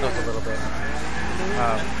car handles a little bit.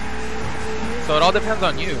 So it all depends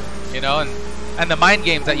on you, you know, and the mind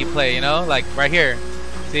games that you play, you know, like right here.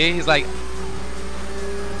 See, he's like,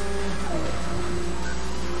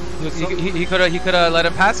 he could have let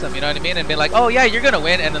him pass him, you know what I mean, and been like, oh yeah, you're gonna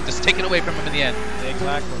win, and then just take it away from him in the end.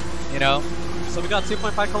 Exactly. You know. So we got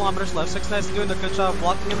 2.5 kilometers left. 6 Nights doing a good job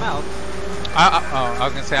blocking him out. I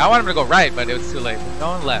was gonna say I wanted him to go right, but it was too late.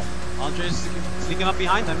 No one left. Andre's sneaking up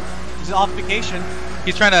behind him. He's off vacation.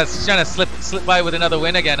 He's trying to slip by with another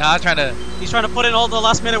win again, huh? He's trying to put in all the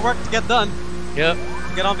last minute work to get done. Yep.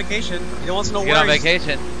 Get on vacation. He wants no worries. Get on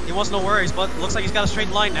vacation. He wants no worries, but it looks like he's got a straight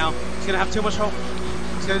line now. He's gonna have too much hope.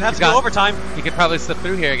 He's gonna have to go overtime. He could probably slip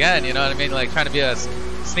through here again. You know what I mean? Like trying to be a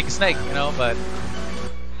sneaky snake, you know, but.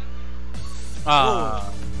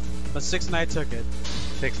 But 6 Nights took it.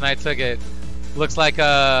 6 Nights took it. Looks like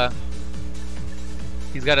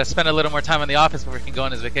he's got to spend a little more time in the office before he can go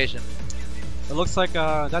on his vacation. It looks like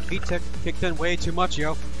that VTEC kicked in way too much,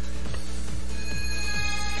 yo.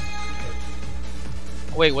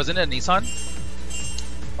 Wait, wasn't it a Nissan?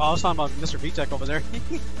 Oh, I was talking about Mr. VTEC over there.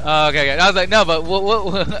 Okay. I was like, no, but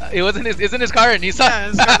what, it wasn't isn't his car a Nissan? Yeah,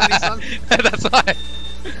 his car a Nissan. That's why.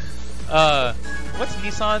 What's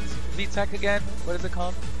Nissan's VTEC again? What is it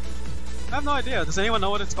called? I have no idea. Does anyone know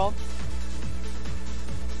what it's called?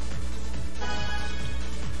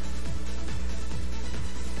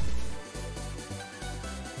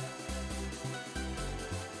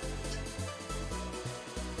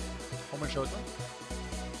 Homer shows up.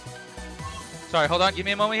 Sorry, hold on. Give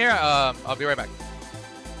me a moment here. I'll be right back.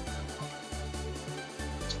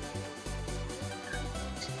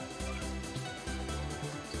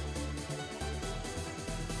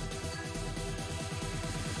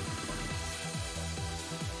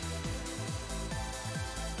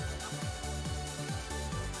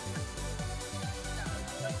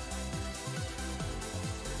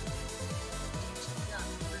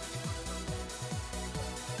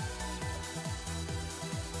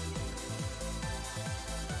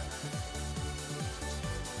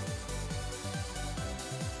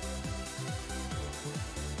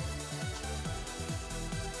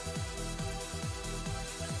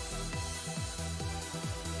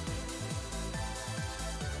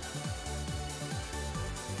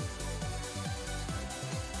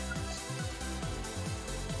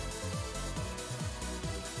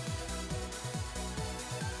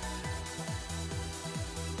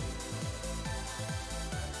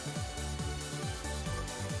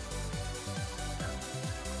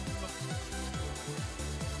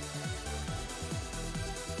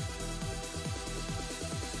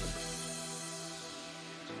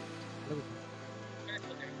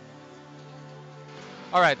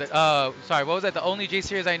 All right. Sorry. What was that? The only J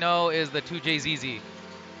series I know is the 2JZZ.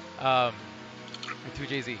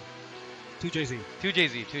 2JZ. 2JZ.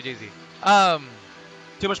 2JZ. 2JZ.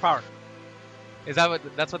 Too much power. Is that what?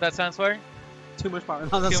 That's what that stands for? Too much power.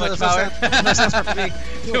 No, Too much power. That stands for me.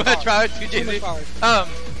 Too much power. 2JZ. Too much power.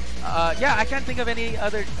 Yeah, I can't think of any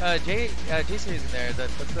other J series in there.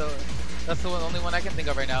 That's the only one I can think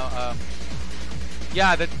of right now.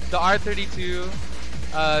 Yeah, the R32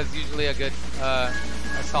 is usually a good, a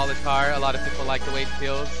solid car. A lot of people like the way it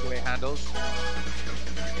feels, the way it handles.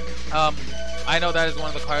 I know that is one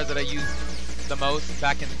of the cars that I used the most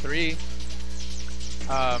back in 3.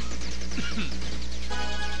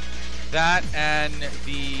 That and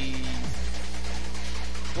the,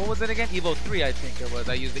 what was it again? Evo 3, I think it was.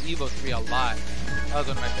 I used the Evo 3 a lot. That was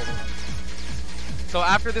one of my favorite ones. So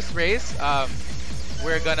after this race,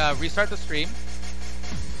 we're gonna restart the stream.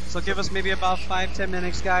 So give us maybe about 5-10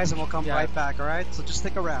 minutes, guys, and we'll come right back, alright? So just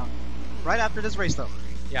stick around. Right after this race, though.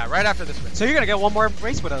 Yeah, right after this race. So you're gonna get one more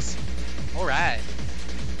race with us. Alright.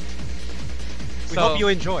 We hope you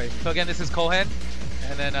enjoy. So again, this is Kohen,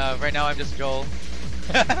 and then right now I'm just Joel.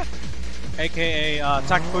 AKA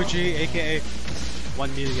Takfuji, AKA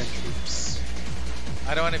 1 million troops.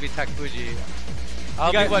 I don't want to be Takfuji.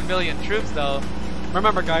 I'll be 1 million troops, though.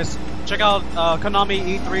 Remember, guys, check out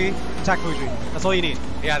Konami E3 Takfuji. That's all you need.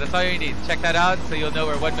 Yeah, that's all you need. Check that out so you'll know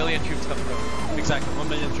where 1 million troops come from. Exactly, 1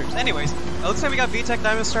 million troops. Anyways, it looks like we got VTEC,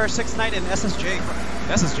 Diamond Star, 6 Night, and SSJ.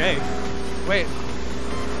 SSJ? Wait.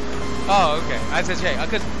 Oh, okay. SSJ.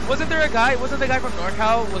 Because wasn't there a guy? Wasn't the guy from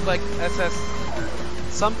NorCal was like SS?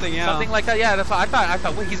 Something, yeah. Something like that. Yeah, that's what I thought. I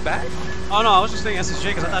thought, wait, he's back? Oh no, I was just saying SSJ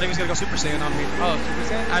because I thought he was gonna go Super Saiyan on me. Oh, Super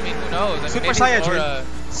Saiyan? I mean, who knows? I mean, Super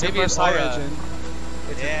Saiyajin. Maybe it's Aura.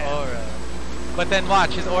 It's yeah. Aura. But then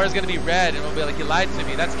watch, his aura is gonna be red, and we'll be like, he lied to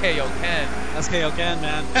me. That's KO Ken. That's KO Ken,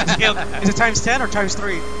 man. Is it times 10 or times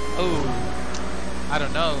 3? Oh, I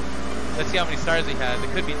don't know. Let's see how many stars he has. It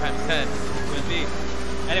could be times 10. Could be.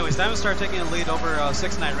 Anyways, Diamond Star taking a lead over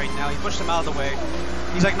 6ix9ine right now. He pushed him out of the way.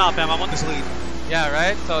 He's like, nah, fam, I want this lead. Yeah,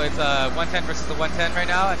 right? So it's 110 versus the 110 right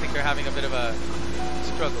now. I think they're having a bit of a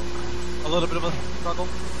struggle. A little bit of a struggle?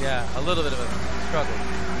 Yeah, a little bit of a struggle.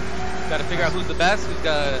 Got to figure out who's the best, who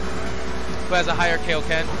has a higher KO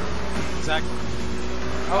Ken. Exactly.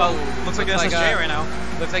 Oh, looks like SSJ right now.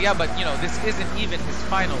 Looks like, yeah, but you know, this isn't even his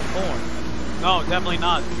final form. No, definitely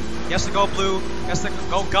not. He has to go blue, he has to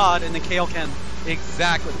go God, and then KO Ken.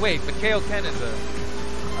 Exactly. Wait, but KO Ken is a...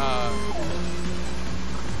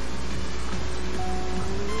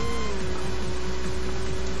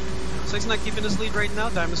 6ix9ine keeping his lead right now.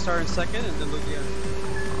 Diamond Star in second, and then Lugia.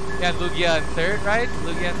 Yeah, Lugia in third, right?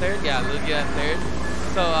 Lugia in third? Yeah, Lugia in third.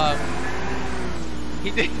 So,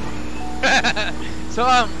 he did... so,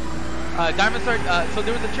 Diamond Star... so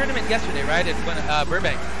there was a tournament yesterday, right? It's when,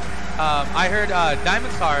 Burbank. I heard,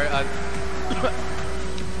 Diamond Star,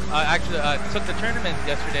 actually took the tournament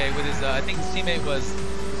yesterday with his, I think his teammate was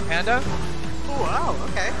Panda. Oh, wow,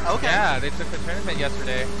 okay. Yeah, they took the tournament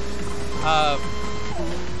yesterday.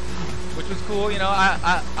 Which was cool, you know.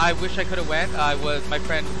 I wish I could have went. My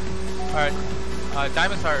friend,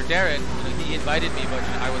 Diamond Star, Darren, you know, he invited me, but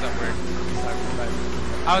I was at work.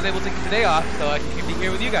 I was able to take today off, so I can be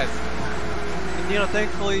here with you guys. And, you know,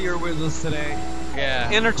 thankfully you're with us today. Yeah.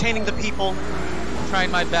 Entertaining the people.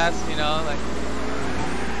 Trying my best, you know, like,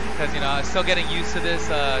 because, you know, I'm still getting used to this,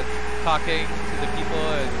 talking to the people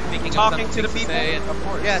and thinking talking of to the people. Say, and, of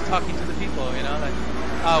course. Yeah, talking to the people, you know, like.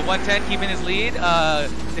 110 keeping his lead,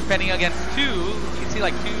 defending against two. You can see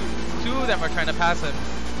like two of them are trying to pass him.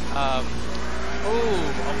 I'm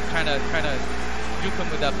trying to juke him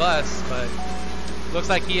with that bus, but looks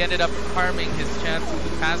like he ended up harming his chances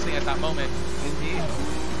of passing at that moment. Indeed.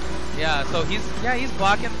 Yeah, so he's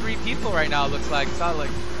blocking 3 people right now. Looks like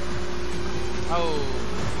solid.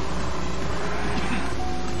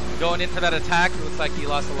 Going into that attack, it looks like he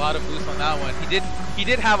lost a lot of boost on that one. He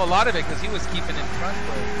did have a lot of it because he was keeping in front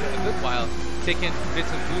for a good while, taking bits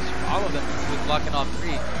of boost from all of them. He was blocking all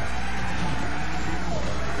 3.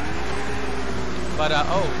 But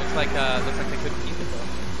looks like they couldn't keep it though.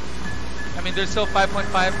 I mean, there's still 5.5.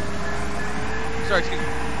 Sorry, excuse me.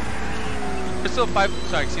 There's still 5.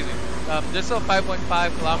 Sorry, excuse me. There's still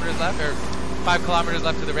 5.5 kilometers left, or 5 kilometers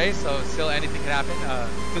left to the race, so still anything can happen.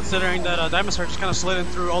 Considering that Diamond Star just kind of slid in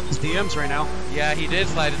through all these DMs right now. Yeah, he did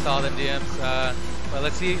slide into all them DMs. But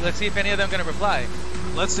let's see if any of them are gonna reply.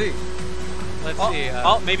 Let's see. Let's see.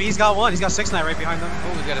 Maybe he's got one. He's got 6ix9ine right behind them.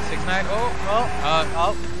 Oh, he's got a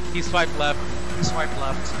 6ix9ine. He swiped left. He swiped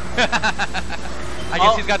left. I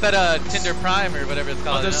guess he's got that Tinder Prime or whatever it's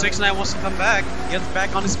called. Well, 6ix9ine wants to come back. He gets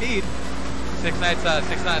back on his speed.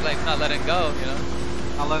 6ix9ine's like not letting go, you know.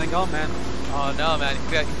 Not letting go, man. Oh no, man.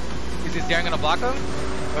 Is this Darren gonna block him?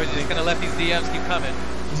 Or is he just gonna let these DMs keep coming?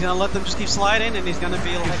 He's gonna let them just keep sliding, and he's gonna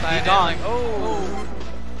be like, gone. Like, oh.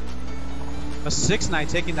 A 6ix9ine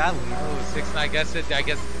taking that lead. Oh, 6ix9ine. I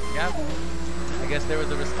guess there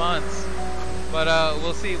was a response. But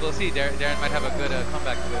we'll see. Darren might have a good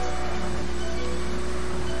comeback to this.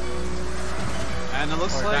 And it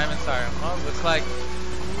looks like Diamond Star. Oh, looks like.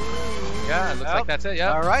 Yeah, it looks like that's it.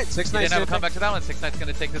 Yeah. All right, 6ix9ine didn't have a comeback to that one. 6ix9ine's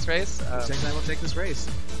gonna take this race. 6ix9ine will take this race.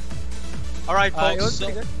 All right, folks. It was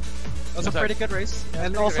pretty good. That was a pretty good race.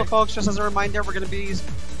 And also, folks, just as a reminder, we're gonna be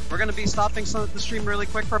stopping the stream really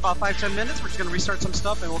quick for about 5-10 minutes. We're just gonna restart some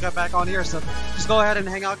stuff, and we'll get back on here. So just go ahead and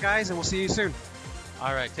hang out, guys, and we'll see you soon.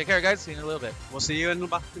 All right, take care, guys. See you in a little bit. We'll see you in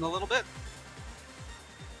a little bit.